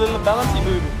it. This is a little balancey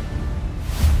move.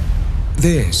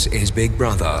 This is Big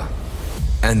Brother.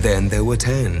 And then there were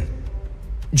 10.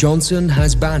 Johnson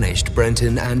has banished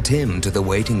Brenton and Tim to the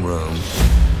waiting room.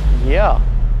 Yeah.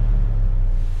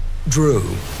 Drew.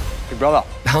 Big Brother.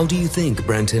 How do you think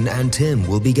Brenton and Tim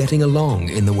will be getting along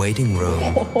in the waiting room?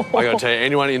 I gotta tell you,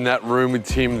 anyone in that room with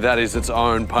Tim, that is its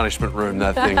own punishment room,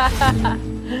 that thing.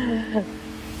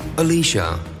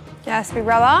 Alicia. Yes, Big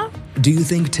Brother? Do you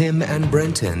think Tim and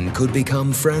Brenton could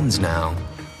become friends now?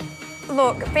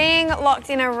 Look, being locked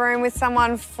in a room with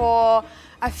someone for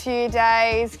a few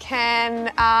days can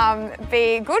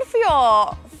be good for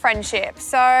your friendship.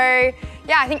 So,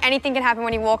 yeah, I think anything can happen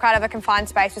when you walk out of a confined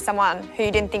space with someone who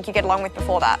you didn't think you'd get along with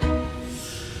before that.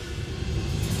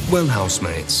 Well,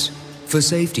 housemates, for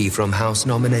safety from house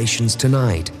nominations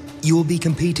tonight, you will be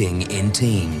competing in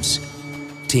teams.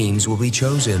 Teams will be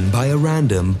chosen by a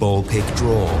random ball pick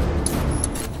draw.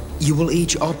 You will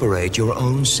each operate your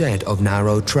own set of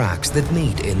narrow tracks that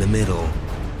meet in the middle.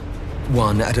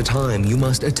 One at a time, you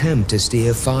must attempt to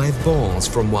steer 5 balls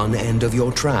from one end of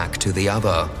your track to the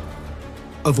other,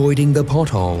 avoiding the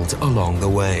potholes along the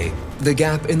way. The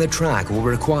gap in the track will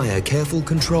require careful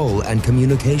control and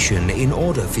communication in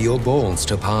order for your balls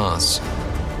to pass.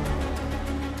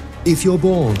 If your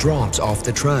ball drops off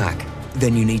the track,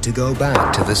 then you need to go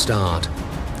back to the start.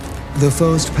 The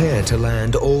first pair to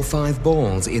land all 5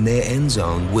 balls in their end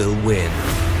zone will win.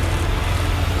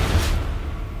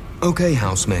 Okay,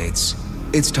 housemates,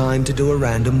 it's time to do a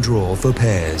random draw for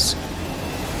pairs.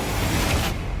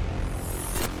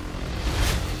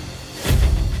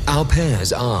 Our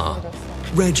pairs are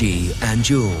Reggie and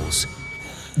Jules,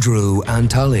 Drew and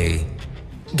Tully,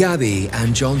 Gabby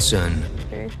and Johnson,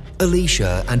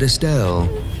 Alicia and Estelle,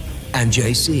 and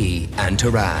JC and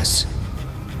Taras.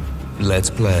 Let's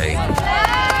play.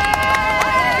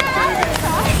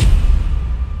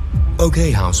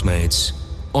 Okay, housemates.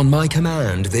 On my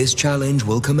command, this challenge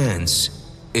will commence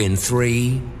in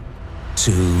 3,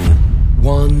 2,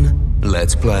 1.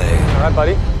 Let's play. All right,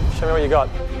 buddy. Show me what you got.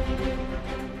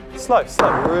 Slow,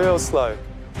 real slow.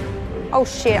 Oh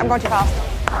shit, I'm going too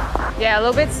fast. Yeah, a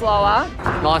little bit slower.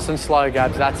 Nice and slow,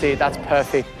 Gabs. That's it. That's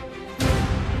perfect.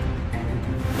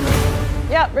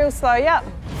 Yep, real slow, yep.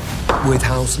 With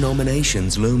house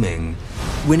nominations looming,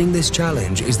 winning this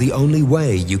challenge is the only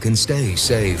way you can stay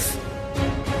safe.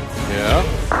 Yeah.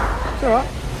 It's all right.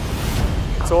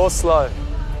 It's all slow.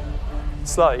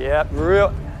 Slow, yeah.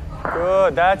 Real.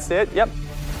 Good, that's it. Yep.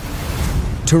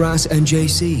 Taras and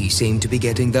JC seem to be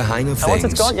getting the hang of And things.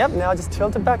 once it's gone, yep, now just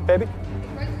tilt it back, baby.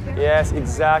 Yes,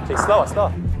 exactly. Slower,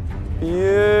 slower.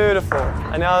 Beautiful.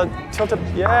 And now tilt it,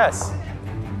 yes.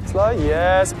 Slow,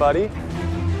 yes, buddy.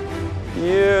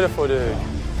 Beautiful, dude.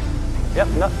 Yep,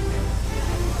 no.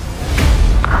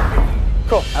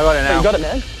 Cool. I got it now. You got it,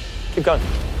 man. Keep going.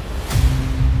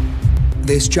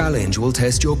 This challenge will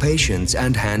test your patience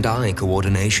and hand-eye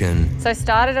coordination. So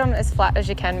start it on as flat as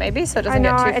you can maybe so it doesn't get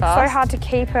too fast. I know, it's so hard to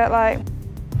keep it like...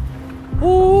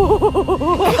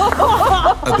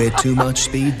 A bit too much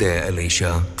speed there,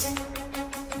 Alicia.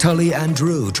 Tully and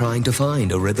Drew trying to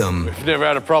find a rhythm. We've never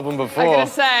had a problem before. I'm gonna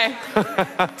say.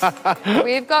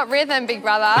 We've got rhythm, big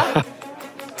brother.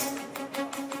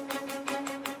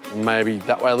 Maybe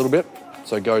that way a little bit.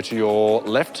 So go to your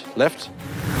left.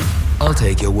 I'll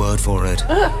take your word for it.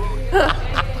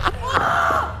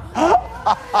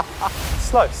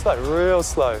 Slow, real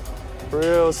slow.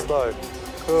 Real slow.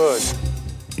 Good.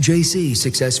 JC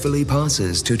successfully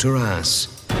passes to Taras.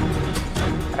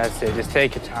 That's it, just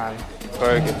take your time.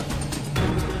 Very good.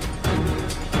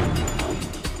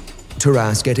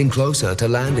 Taras getting closer to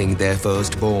landing their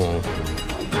first ball.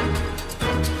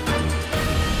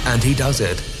 And he does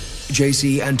it.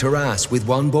 JC and Taras with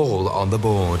one ball on the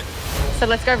board. So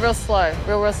let's go real slow.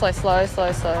 Real slow,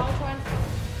 slow.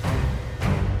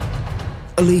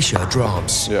 Alicia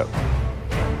drops. Yep.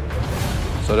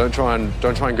 So don't try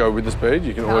and go with the speed.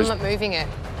 You can always. I'm not moving it.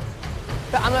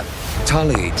 But I'm not.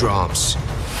 Tully drops.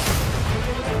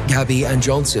 Gabby and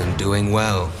Johnson doing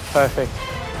well. Perfect.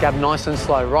 Gab, nice and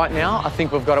slow. Right now, I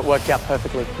think we've got it worked out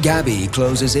perfectly. Gabby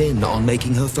closes in on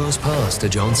making her first pass to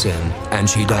Johnson, and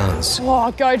she does.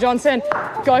 Oh, go Johnson.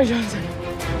 Go Johnson.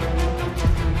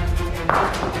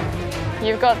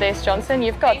 You've got this, Johnson.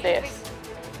 You've got this.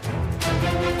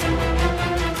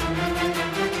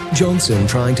 Johnson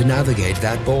trying to navigate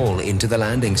that ball into the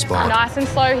landing spot. Nice and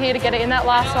slow here to get it in that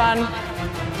last one.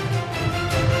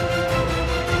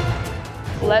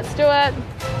 Let's do it.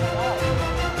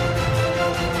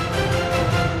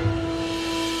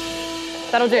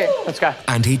 That'll do. Let's go.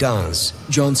 And he does.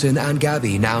 Johnson and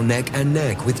Gabby now neck and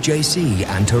neck with JC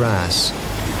and Taras.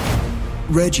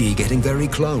 Reggie getting very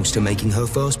close to making her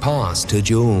first pass to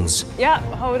Jules. Yep,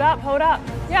 hold up.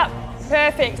 Yep,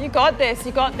 perfect. You got this.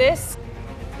 You got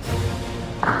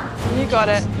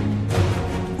it.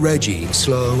 Reggie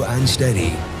slow and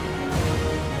steady.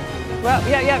 Well,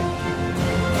 yeah.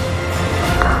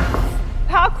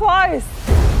 How close?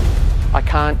 I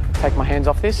can't take my hands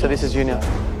off this, so this is you now.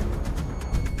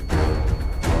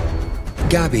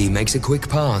 Gabby makes a quick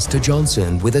pass to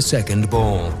Johnson with a second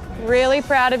ball. Really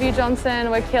proud of you,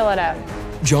 Johnson. We're killing it.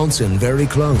 Johnson very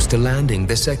close to landing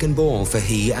the second ball for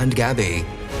he and Gabby.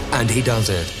 And he does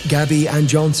it. Gabby and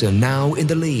Johnson now in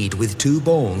the lead with 2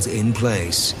 balls in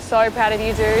place. So proud of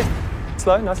you, dude.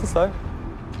 Slow, nice and slow.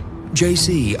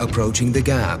 JC approaching the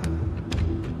gap.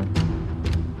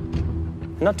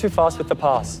 Not too fast with the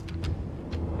pass.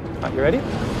 Right, you ready?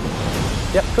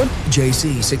 Yep, good.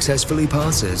 JC successfully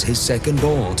passes his second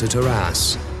ball to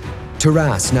Taras.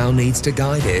 Taras now needs to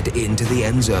guide it into the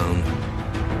end zone.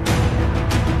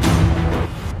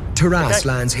 Taras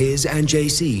lands his and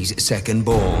JC's second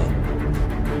ball.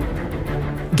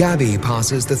 Gabby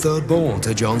passes the third ball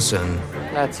to Johnson.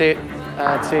 That's it.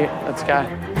 Let's go.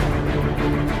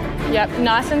 Yep,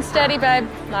 nice and steady, babe.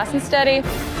 Nice and steady.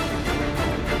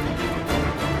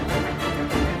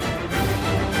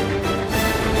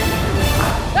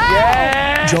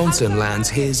 Yeah! Johnson lands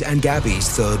his and Gabby's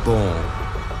third ball.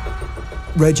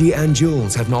 Reggie and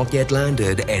Jules have not yet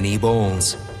landed any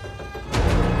balls.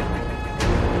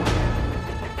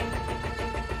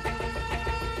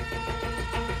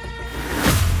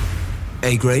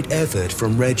 A great effort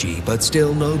from Reggie, but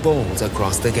still no balls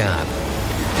across the gap.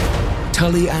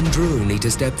 Tully and Drew need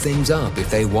to step things up if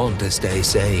they want to stay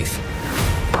safe.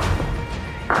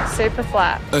 Super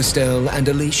flat. Estelle and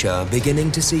Alicia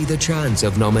beginning to see the chance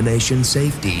of nomination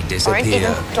safety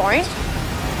disappear. Don't.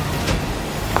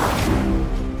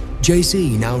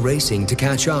 JC now racing to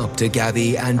catch up to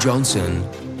Gabby and Johnson.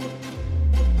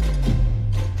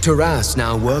 Taras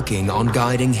now working on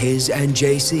guiding his and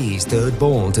JC's third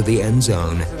ball to the end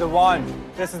zone. This is the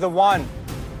one. This is the one.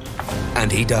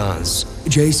 And he does.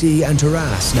 JC and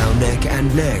Taras now neck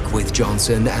and neck with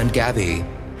Johnson and Gabby.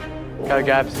 Go,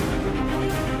 Gabs.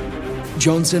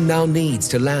 Johnson now needs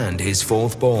to land his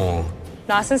fourth ball.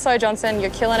 Nice and slow, Johnson. You're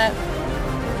killing it.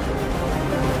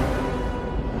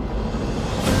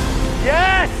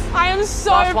 Yes! I am so...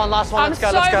 Last one. Let's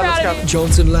go.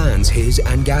 Johnson lands his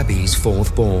and Gabby's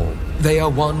fourth ball. They are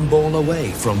one ball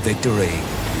away from victory.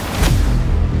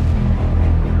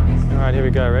 All right, here we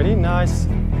go. Ready? Nice.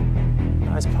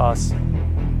 Nice pass.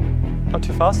 Not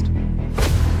too fast.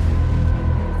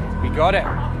 We got it.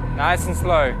 Nice and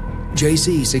slow.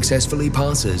 JC successfully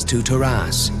passes to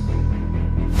Taras.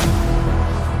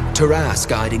 Taras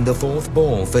guiding the fourth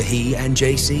ball for he and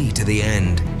JC to the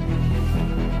end.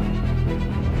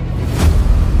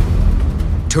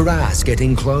 Taras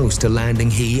getting close to landing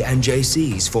he and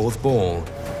JC's fourth ball.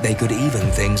 They could even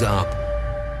things up.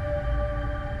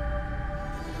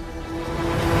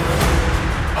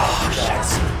 Oh,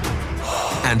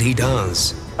 shit. And he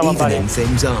does, Come on, evening buddy.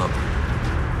 things up.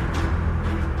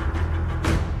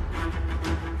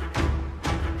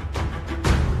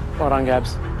 Well done,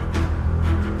 Gabs.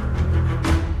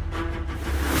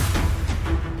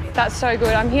 That's so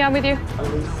good. I'm here with you.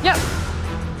 Yep.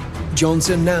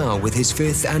 Johnson now with his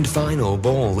fifth and final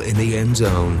ball in the end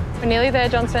zone. We're nearly there,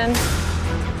 Johnson.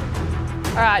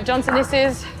 All right, Johnson, this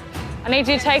is... I need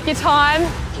you to take your time.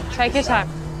 Take your time.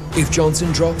 If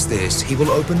Johnson drops this, he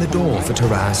will open the door for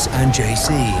Taras and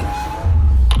JC.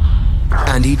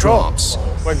 And he drops.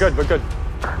 We're good, we're good.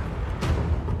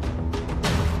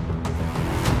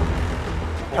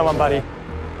 Come on, buddy.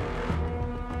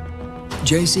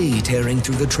 JC tearing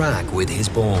through the track with his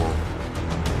ball.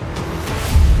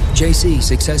 JC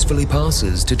successfully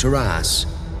passes to Taras.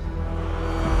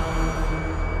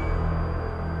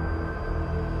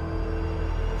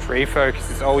 Free focus.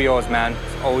 It's all yours, man.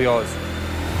 It's all yours.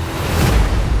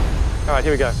 All right,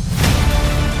 here we go.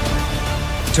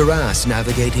 Taras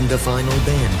navigating the final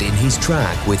bend in his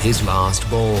track with his last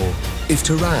ball. If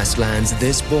Taras lands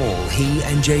this ball, he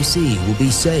and JC will be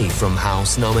safe from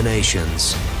house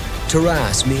nominations.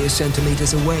 Taras mere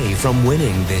centimeters away from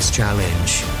winning this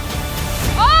challenge.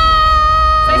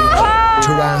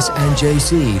 Taras and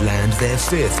JC land their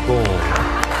fifth ball.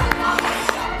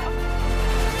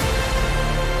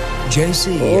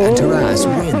 JC and Taras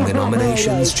win the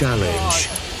nominations challenge.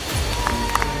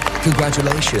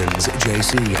 Congratulations,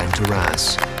 JC and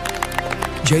Taras.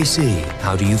 JC,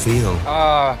 how do you feel?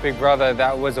 Big brother,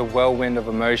 that was a whirlwind of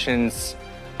emotions.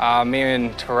 Me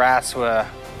and Taras were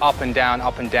up and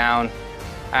down,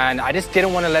 and I just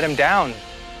didn't want to let him down.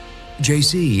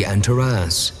 JC and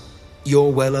Taras,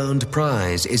 your well-earned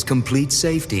prize is complete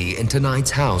safety in tonight's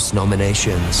house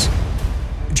nominations.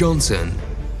 Johnson,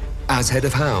 as head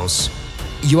of house,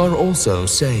 you are also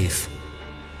safe.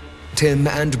 Tim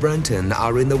and Brenton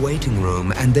are in the waiting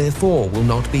room and therefore will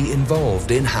not be involved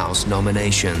in house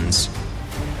nominations.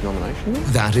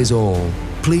 Nominations? That is all.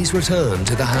 Please return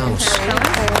to the house.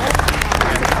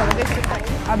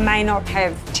 I may not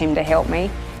have Tim to help me,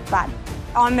 but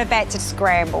I'm about to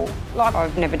scramble like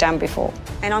I've never done before.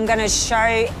 And I'm going to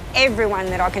show everyone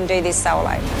that I can do this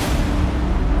solo.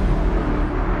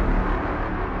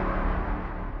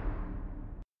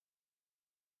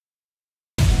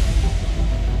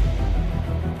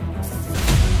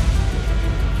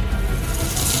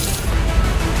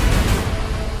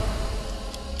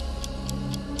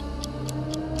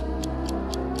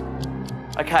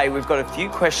 Okay, we've got a few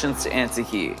questions to answer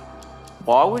here.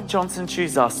 Why would Johnson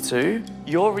choose us two?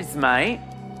 You're his mate,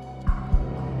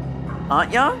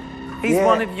 aren't you? He's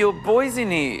one of your boys in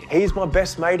here. He's my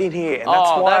best mate in here, and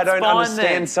that's why I don't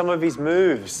understand then. some of his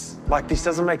moves. Like, this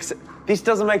doesn't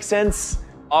make sense.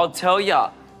 I'll tell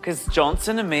ya, because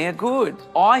Johnson and me are good.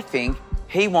 I think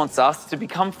he wants us to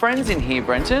become friends in here,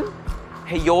 Brenton.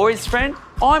 You're his friend,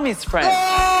 I'm his friend.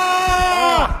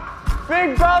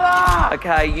 Big brother!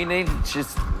 Okay, you need to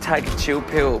just take a chill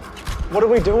pill. What are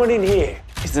we doing in here?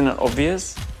 Isn't it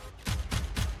obvious?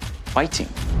 Waiting.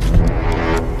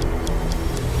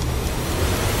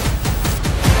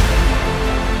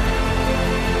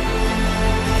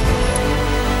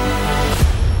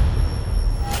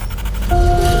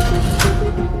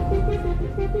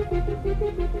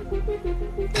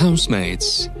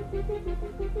 Housemates,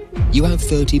 you have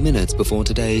 30 minutes before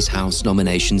today's house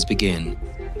nominations begin.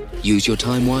 Use your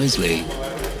time wisely.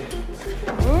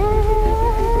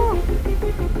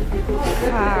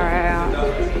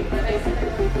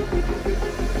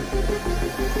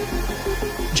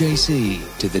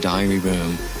 JC to the diary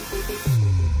room.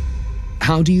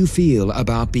 How do you feel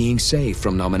about being safe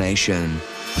from nomination?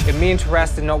 If me and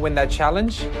Taras did not win that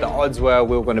challenge, the odds were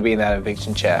we were going to be in that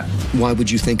eviction chair. Why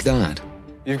would you think that?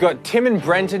 You've got Tim and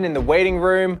Brenton in the waiting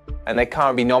room, and they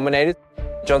can't be nominated.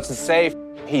 Johnson's safe,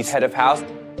 he's head of house.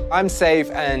 I'm safe,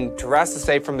 and Taras is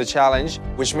safe from the challenge,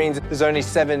 which means there's only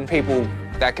 7 people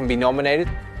that can be nominated.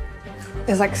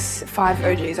 There's like 5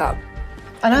 OGs up.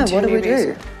 I know, what do we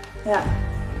newbies. do? Yeah.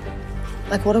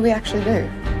 Like, what do we actually do?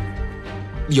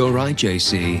 You're right,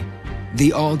 JC.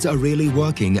 The odds are really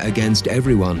working against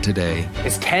everyone today.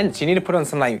 It's tense. You need to put on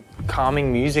some, like,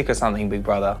 calming music or something, big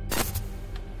brother.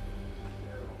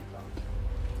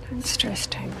 Don't stress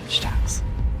too much, Dax.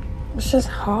 It's just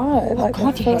hard. Like,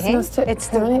 God, it's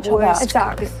the worst. It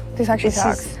sucks. This actually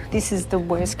sucks. This is the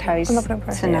worst case I'm not gonna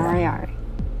press scenario.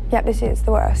 Yep, this is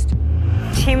the worst.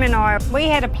 Tim and I, we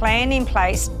had a plan in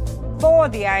place for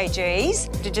the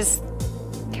AGs to just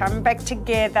come back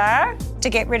together to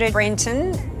get rid of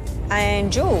Brenton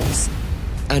and Jules.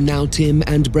 And now Tim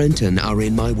and Brenton are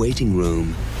in my waiting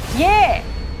room. Yeah,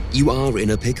 You are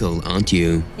in a pickle, aren't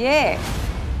you? yeah.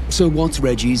 So what's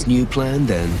Reggie's new plan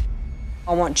then?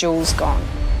 I want Jules gone.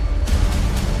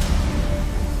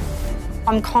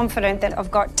 I'm confident that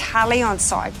I've got Tully on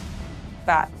side,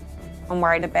 but I'm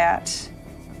worried about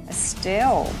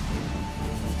Estelle.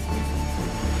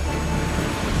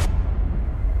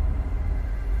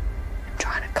 I'm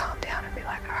trying to calm down and be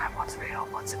like, all right, what's real?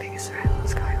 What's the biggest threat?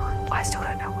 What's going on? I still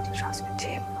don't know what to trust with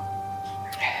Tim.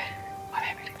 I'm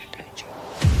happy to continue.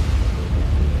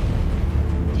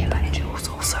 Yeah, but Jules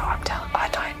also, I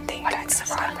don't think that's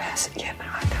the right person. Yeah, but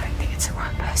I don't think it's the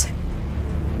right person.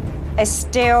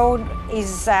 Estelle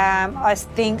is, I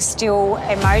think, still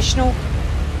emotional.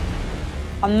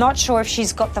 I'm not sure if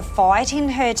she's got the fight in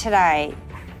her today.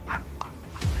 I'm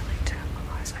willing to have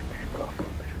my eyes open and look,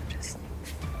 but I'm just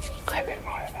a bit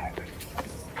motivated.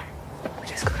 We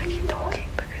just gotta keep talking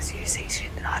because you see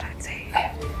shit that I don't see.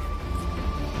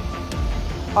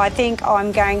 I think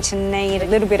I'm going to need a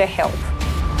little bit of help.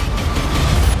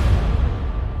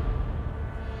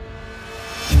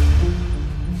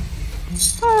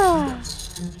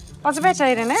 I was about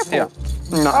to eat an apple. Yeah.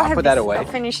 No, I'll put that away. I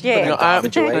finished, Put it in your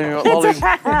garbage away.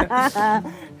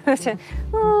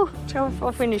 Oh, so if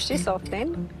I finish this off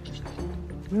then.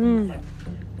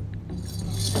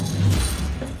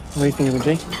 What are you thinking,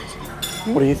 G?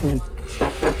 What are you thinking?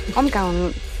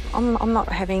 I'm not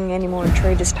having any more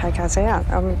intruders take us out.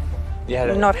 I'm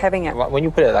not having it. When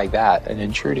you put it like that, an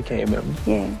intruder came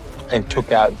in and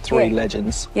took out 3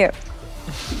 legends. Yep.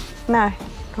 No,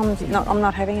 I'm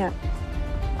not having it.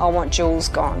 I want Jules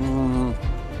gone.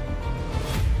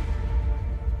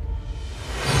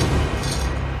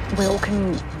 We all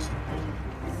can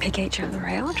pick each other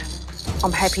out.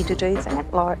 I'm happy to do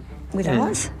that, like with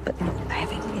us, but not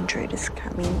having intruders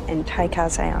come in and take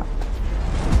us out.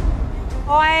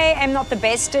 I am not the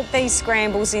best at these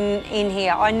scrambles in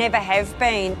here. I never have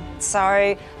been.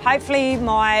 So hopefully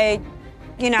my,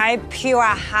 pure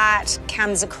heart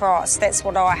comes across. That's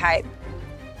what I hope.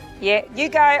 Yeah, you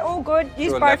go, all good.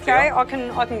 You both go. I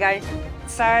can go.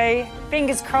 So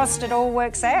fingers crossed it all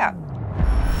works out.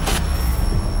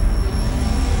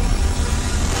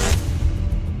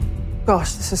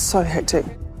 Gosh, this is so hectic.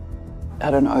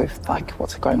 I don't know if,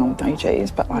 what's going on with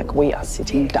AGs, but, we are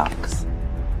sitting ducks.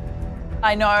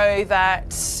 I know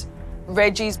that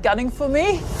Reggie's gunning for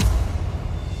me,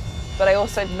 but I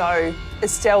also know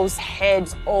Estelle's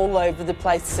head's all over the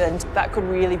place and that could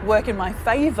really work in my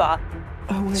favour.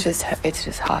 It's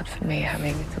just hard for me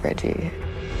having Reggie.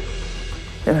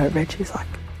 Reggie's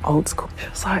old school. She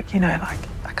was I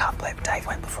can't believe Dave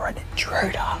went before an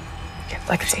intruder.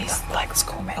 It's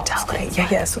school mentality.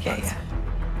 Yeah.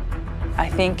 I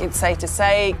think it's safe to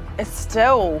say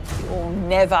Estelle will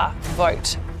never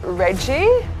vote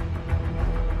Reggie.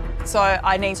 So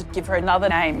I need to give her another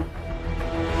name.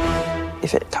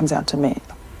 If it comes down to me,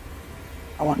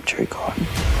 I want Drew gone.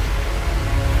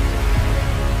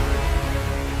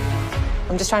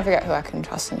 I'm just trying to figure out who I can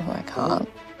trust and who I can't.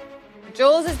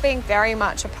 Jules is being very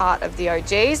much a part of the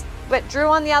OGs, but Drew,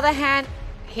 on the other hand,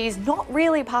 he's not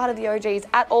really part of the OGs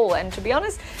at all, and to be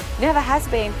honest, never has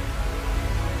been.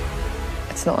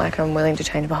 It's not like I'm willing to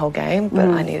change my whole game, but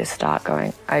I need to start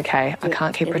going, okay, I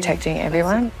can't keep protecting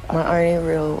everyone. My only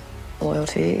real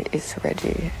loyalty is to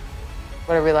Reggie.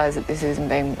 But I realise that this isn't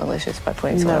being malicious by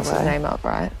putting someone else's name up,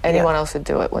 right? Anyone else would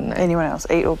do it, wouldn't they? Anyone else.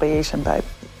 Eat or be eaten, babe.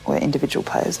 We're individual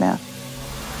players now.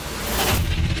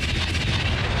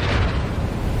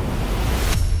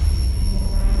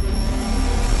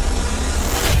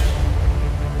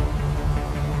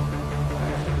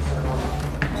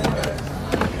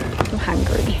 I'm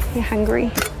hungry. You're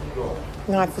hungry?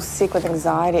 No, I feel sick with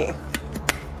anxiety.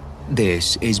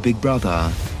 This is Big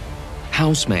Brother.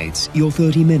 Housemates, your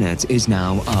 30 minutes is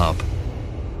now up.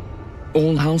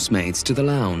 All housemates to the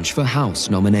lounge for house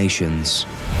nominations.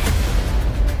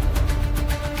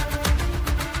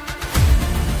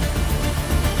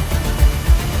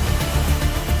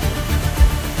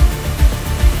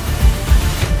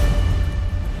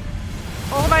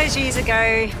 All those years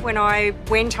ago, when I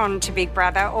went on to Big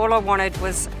Brother, all I wanted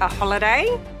was a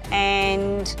holiday,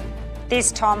 and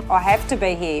this time I have to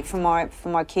be here for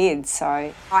my kids, so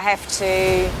I have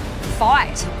to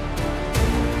fight.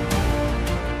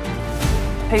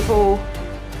 People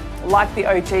like the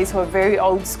OGs who are very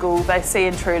old school, they see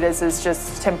intruders as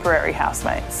just temporary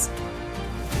housemates.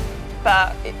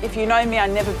 But if you know me, I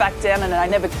never back down and I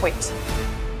never quit.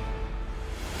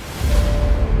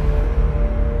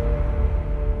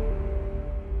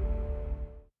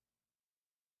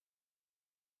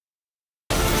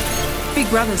 Big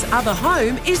Brother's other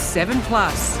home is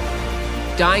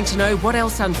 7+. Dying to know what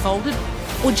else unfolded,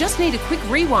 or just need a quick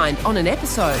rewind on an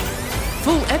episode?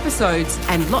 Full episodes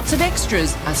and lots of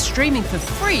extras are streaming for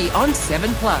free on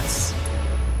 7+.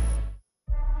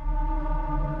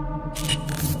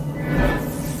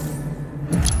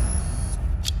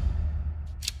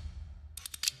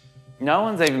 No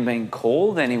one's even been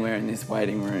called anywhere in this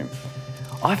waiting room.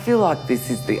 I feel like this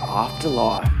is the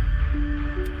afterlife.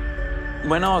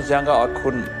 When I was younger, I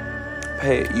couldn't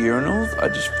pee at urinals. I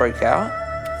just freak out.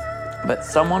 But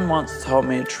someone once told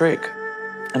me a trick,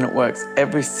 and it works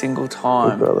every single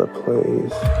time. Big Brother,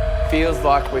 please. Feels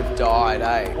like we've died,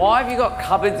 eh? Why have you got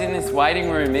cupboards in this waiting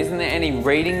room? Isn't there any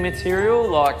reading material,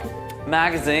 like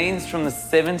magazines from the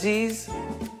 70s?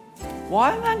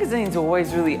 Why are magazines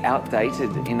always really outdated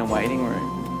in a waiting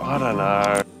room? I don't know.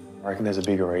 I reckon there's a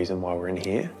bigger reason why we're in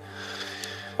here.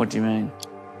 What do you mean?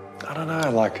 I don't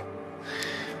know, like,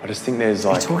 I just think there's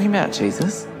like... Are you talking about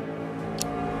Jesus?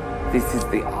 This is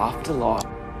the afterlife.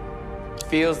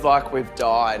 Feels like we've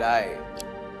died, eh?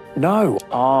 No.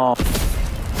 Oh.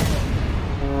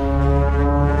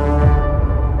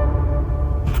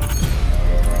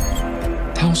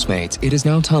 Housemates, it is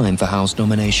now time for house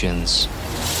nominations.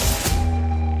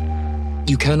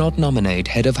 You cannot nominate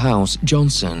Head of House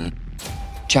Johnson,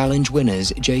 Challenge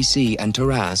winners JC and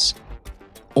Taras,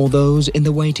 or those in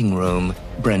the waiting room,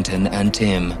 Brenton and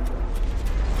Tim.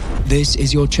 This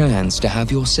is your chance to have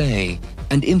your say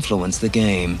and influence the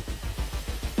game.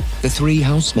 The 3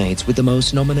 housemates with the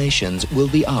most nominations will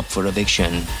be up for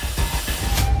eviction.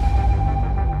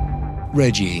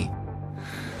 Reggie,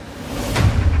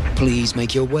 please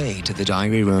make your way to the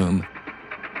diary room.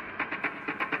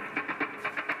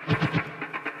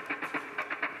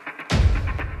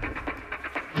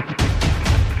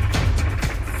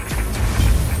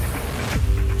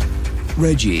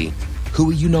 Reggie,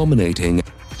 who are you nominating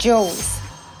Jules.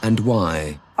 and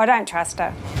why? I don't trust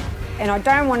her. And I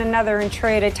don't want another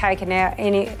intruder taking out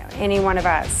any one of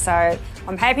us. So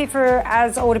I'm happy for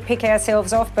us all to pick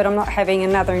ourselves off, but I'm not having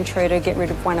another intruder get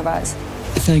rid of one of us.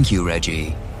 Thank you,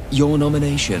 Reggie. Your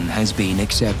nomination has been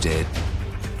accepted.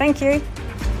 Thank you.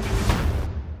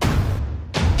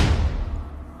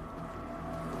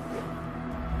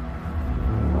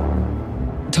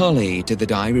 Tully to the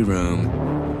diary room.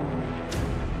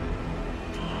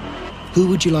 Who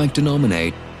would you like to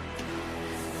nominate?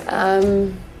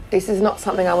 This is not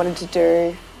something I wanted to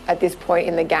do at this point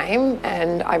in the game,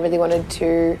 and I really wanted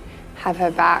to have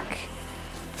her back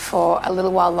for a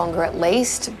little while longer at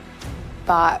least,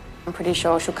 but I'm pretty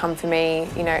sure she'll come for me,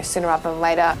 you know, sooner rather than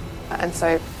later, and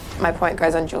so my point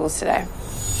goes on Jules today.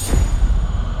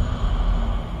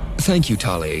 Thank you,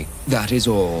 Tully. That is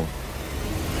all.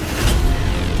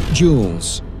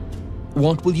 Jules,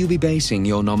 what will you be basing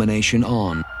your nomination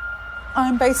on?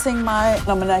 I'm basing my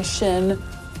nomination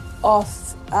off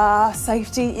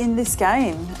safety in this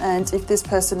game, and if this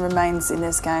person remains in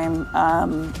this game,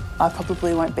 I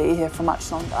probably won't be here for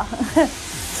much longer.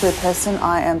 So the person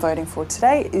I am voting for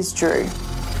today is Drew.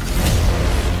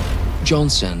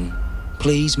 Johnson,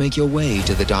 please make your way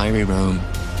to the diary room.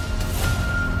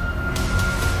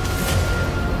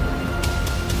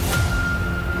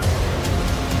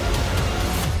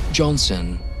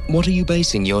 Johnson, what are you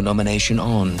basing your nomination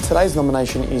on? Today's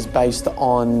nomination is based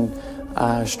on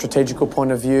strategical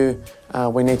point of view,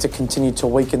 we need to continue to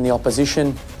weaken the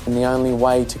opposition, and the only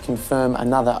way to confirm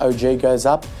another OG goes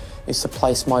up is to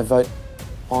place my vote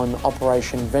on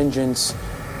Operation Vengeance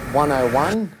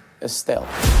 101, Estelle.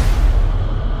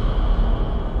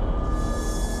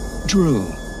 Drew,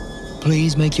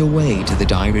 please make your way to the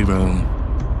diary room.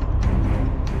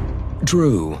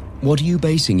 Drew, what are you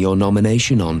basing your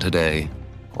nomination on today?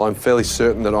 I'm fairly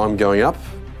certain that I'm going up,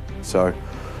 so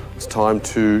it's time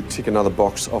to tick another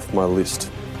box off my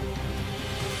list.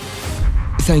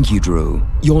 Thank you, Drew.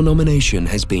 Your nomination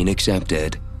has been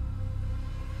accepted.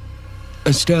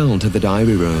 Estelle to the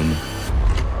diary room.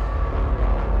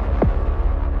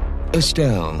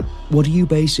 Estelle, what are you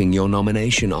basing your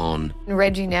nomination on?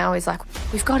 Reggie now is like,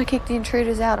 we've got to kick the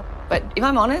intruders out. But if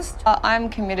I'm honest, I'm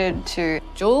committed to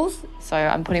Jules, so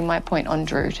I'm putting my point on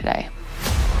Drew today.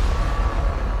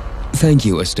 Thank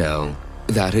you, Estelle.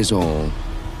 That is all.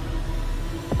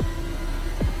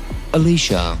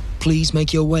 Alicia, please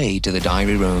make your way to the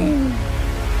diary room.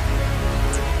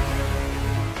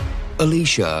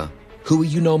 Alicia, who are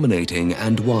you nominating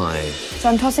and why? So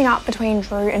I'm tossing up between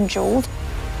Drew and Jules.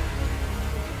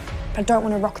 I don't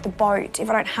want to rock the boat if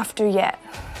I don't have to yet.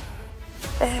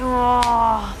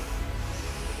 Oh.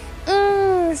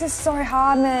 This is so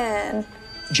hard, man.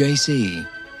 JC,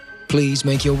 please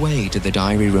make your way to the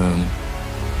diary room.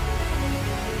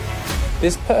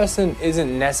 This person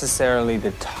isn't necessarily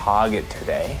the target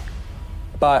today,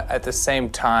 but at the same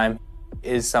time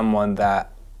is someone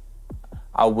that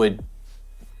I would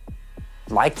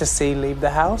like to see leave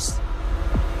the house.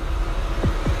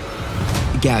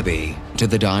 Gabby to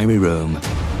the diary room.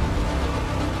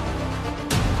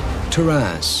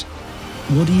 Taras,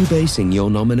 what are you basing your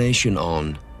nomination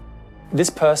on? This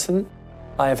person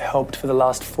I have helped for the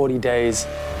last 40 days,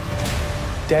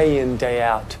 day in, day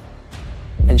out.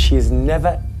 And she has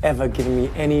never, ever given me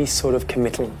any sort of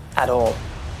committal at all.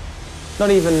 Not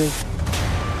even,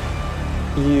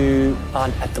 you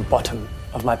aren't at the bottom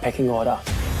of my pecking order.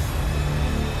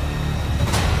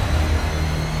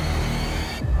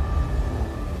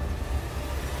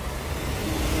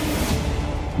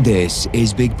 This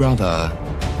is Big Brother.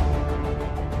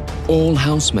 All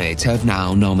housemates have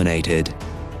now nominated.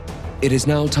 It is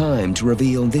now time to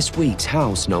reveal this week's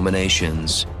house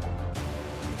nominations.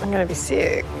 I'm gonna be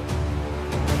sick.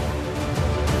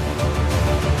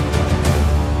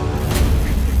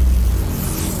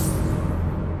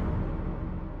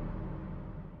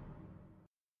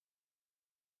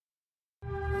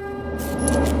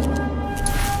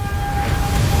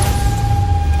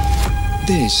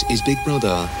 This is Big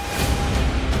Brother.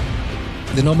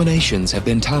 The nominations have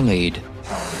been tallied,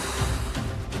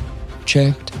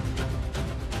 checked,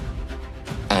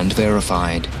 and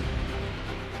verified.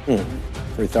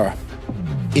 Very thorough.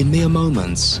 In mere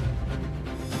moments,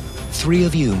 3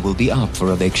 of you will be up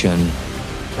for eviction.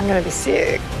 I'm gonna be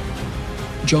sick.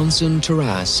 Johnson,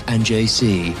 Taras, and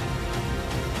JC.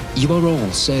 You are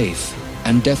all safe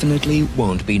and definitely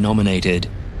won't be nominated.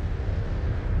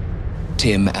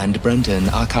 Tim and Brenton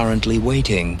are currently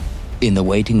waiting in the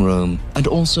waiting room and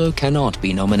also cannot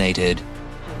be nominated.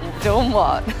 Doing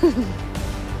what?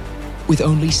 With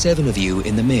only 7 of you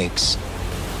in the mix,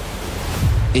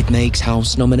 it makes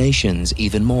house nominations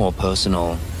even more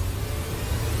personal.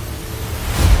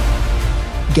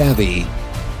 Gabby,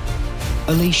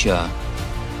 Alicia,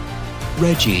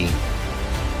 Reggie,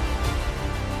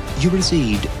 you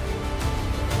received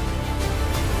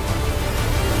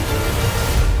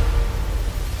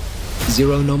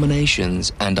 0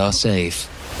 nominations and are safe.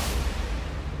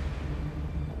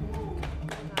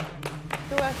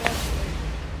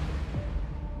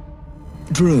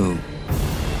 Drew,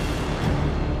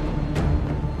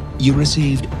 you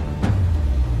received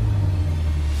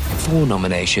 4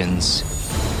 nominations.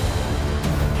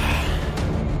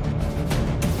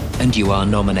 And you are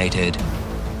nominated.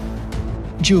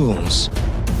 Jules,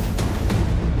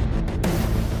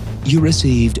 you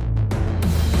received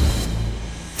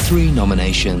 3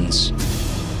 nominations,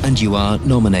 and you are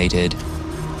nominated.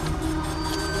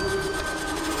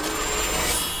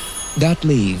 That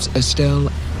leaves Estelle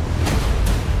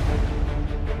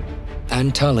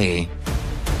and Tully.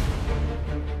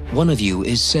 One of you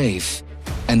is safe,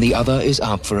 and the other is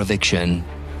up for eviction.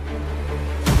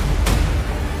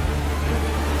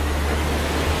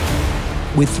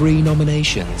 With 3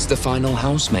 nominations, the final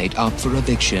housemate up for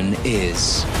eviction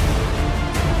is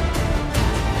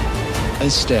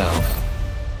Estelle.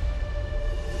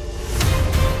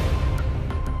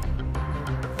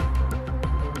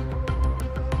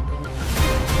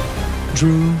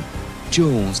 Drew,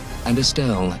 Jules, and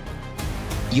Estelle,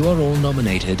 you are all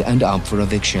nominated and up for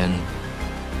eviction.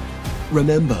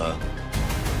 Remember,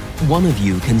 One of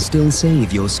you can still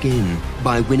save your skin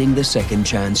by winning the second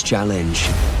chance challenge.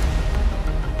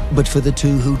 But for the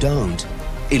two who don't,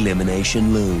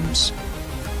 elimination looms.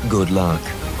 Good luck.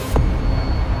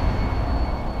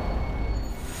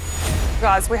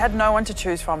 Guys, we had no one to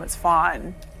choose from, it's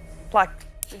fine. Like,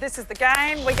 this is the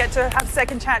game, we get to have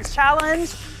second chance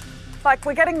challenge. Like,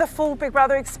 we're getting the full Big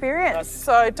Brother experience.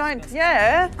 So don't,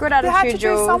 yeah. Good attitude, You have to choose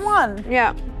Jules. someone.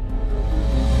 Yeah.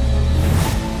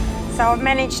 So I've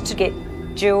managed to get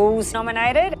Jules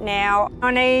nominated. Now I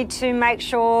need to make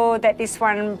sure that this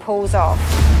one pulls off.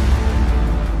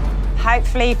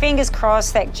 Hopefully, fingers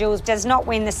crossed, that Jules does not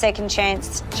win the second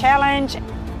chance challenge.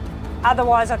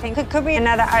 Otherwise, I think it could be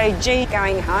another OG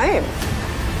going home.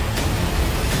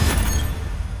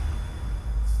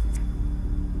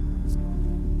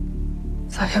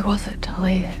 So who was it,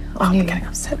 Charlie? I'm getting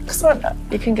upset because I know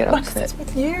you can get upset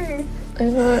with you. I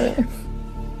know.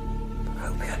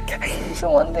 I'll be okay. It's the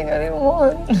one thing I didn't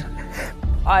want.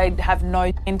 I have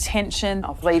no intention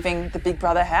of leaving the Big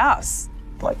Brother house.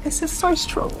 Like, this is so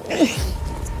strong.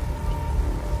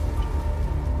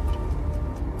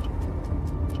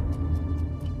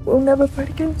 We'll never vote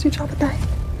against each other, babe.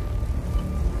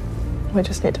 We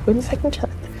just need to win the second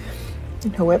challenge.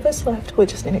 And whoever's left, we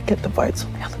just need to get the votes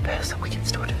on the other person. We can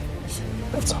still do this.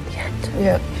 But it's not the end.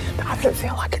 Yeah. But I don't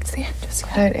feel like it's the end just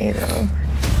yet. I don't either.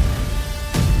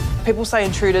 People say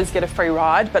intruders get a free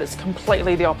ride, but it's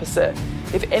completely the opposite.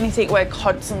 If anything, we're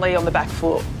constantly on the back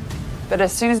foot. But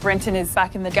as soon as Brenton is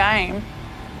back in the game,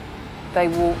 they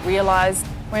will realise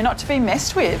we're not to be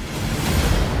messed with.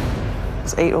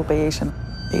 Just eat or be eaten.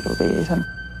 Eat or be eaten.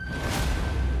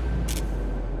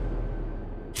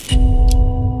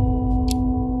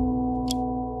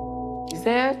 Is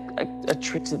there a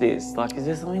trick to this? Like, is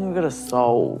there something we've got to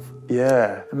solve?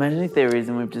 Yeah. Imagine if there is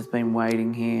and we've just been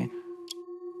waiting here.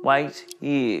 Wait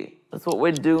here. That's what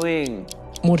we're doing.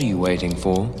 What are you waiting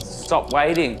for? Stop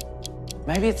waiting.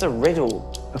 Maybe it's a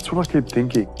riddle. That's what I keep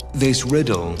thinking. This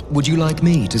riddle, would you like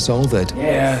me to solve it?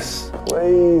 Yes.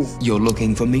 Please. You're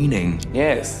looking for meaning?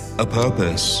 Yes. A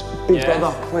purpose? Big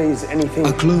Brother, please, anything.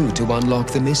 A clue to unlock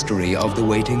the mystery of the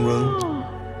waiting room?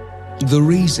 The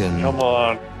reason Come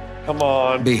on. Come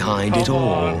on. behind it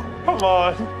all Come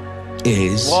on.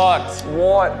 is... What?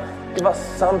 What? Give us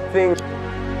something.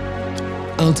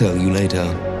 I'll tell you later.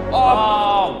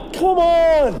 Oh! Come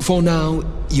on. For now,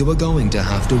 you are going to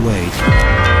have to wait.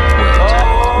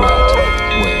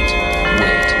 Wait.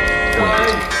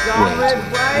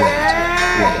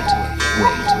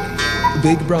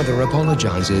 Big Brother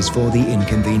apologizes for the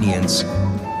inconvenience.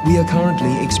 We are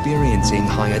currently experiencing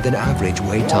higher than average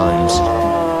wait times.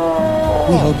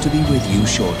 We hope to be with you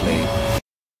shortly.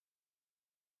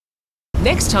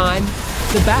 Next time,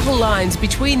 the battle lines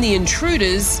between the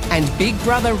intruders and Big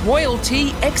Brother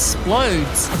royalty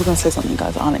explodes. We're going to say something you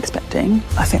guys aren't expecting.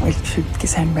 I think we should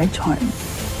send Reg home.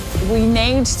 We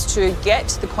need to get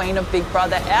the Queen of Big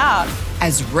Brother out.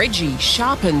 As Reggie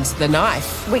sharpens the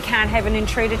knife We can't have an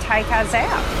intruder take us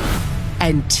out.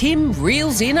 and Tim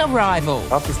reels in a rival.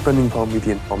 After spending time with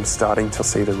you, I'm starting to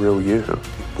see the real you.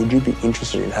 Would you be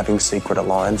interested in having secret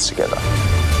alliance together?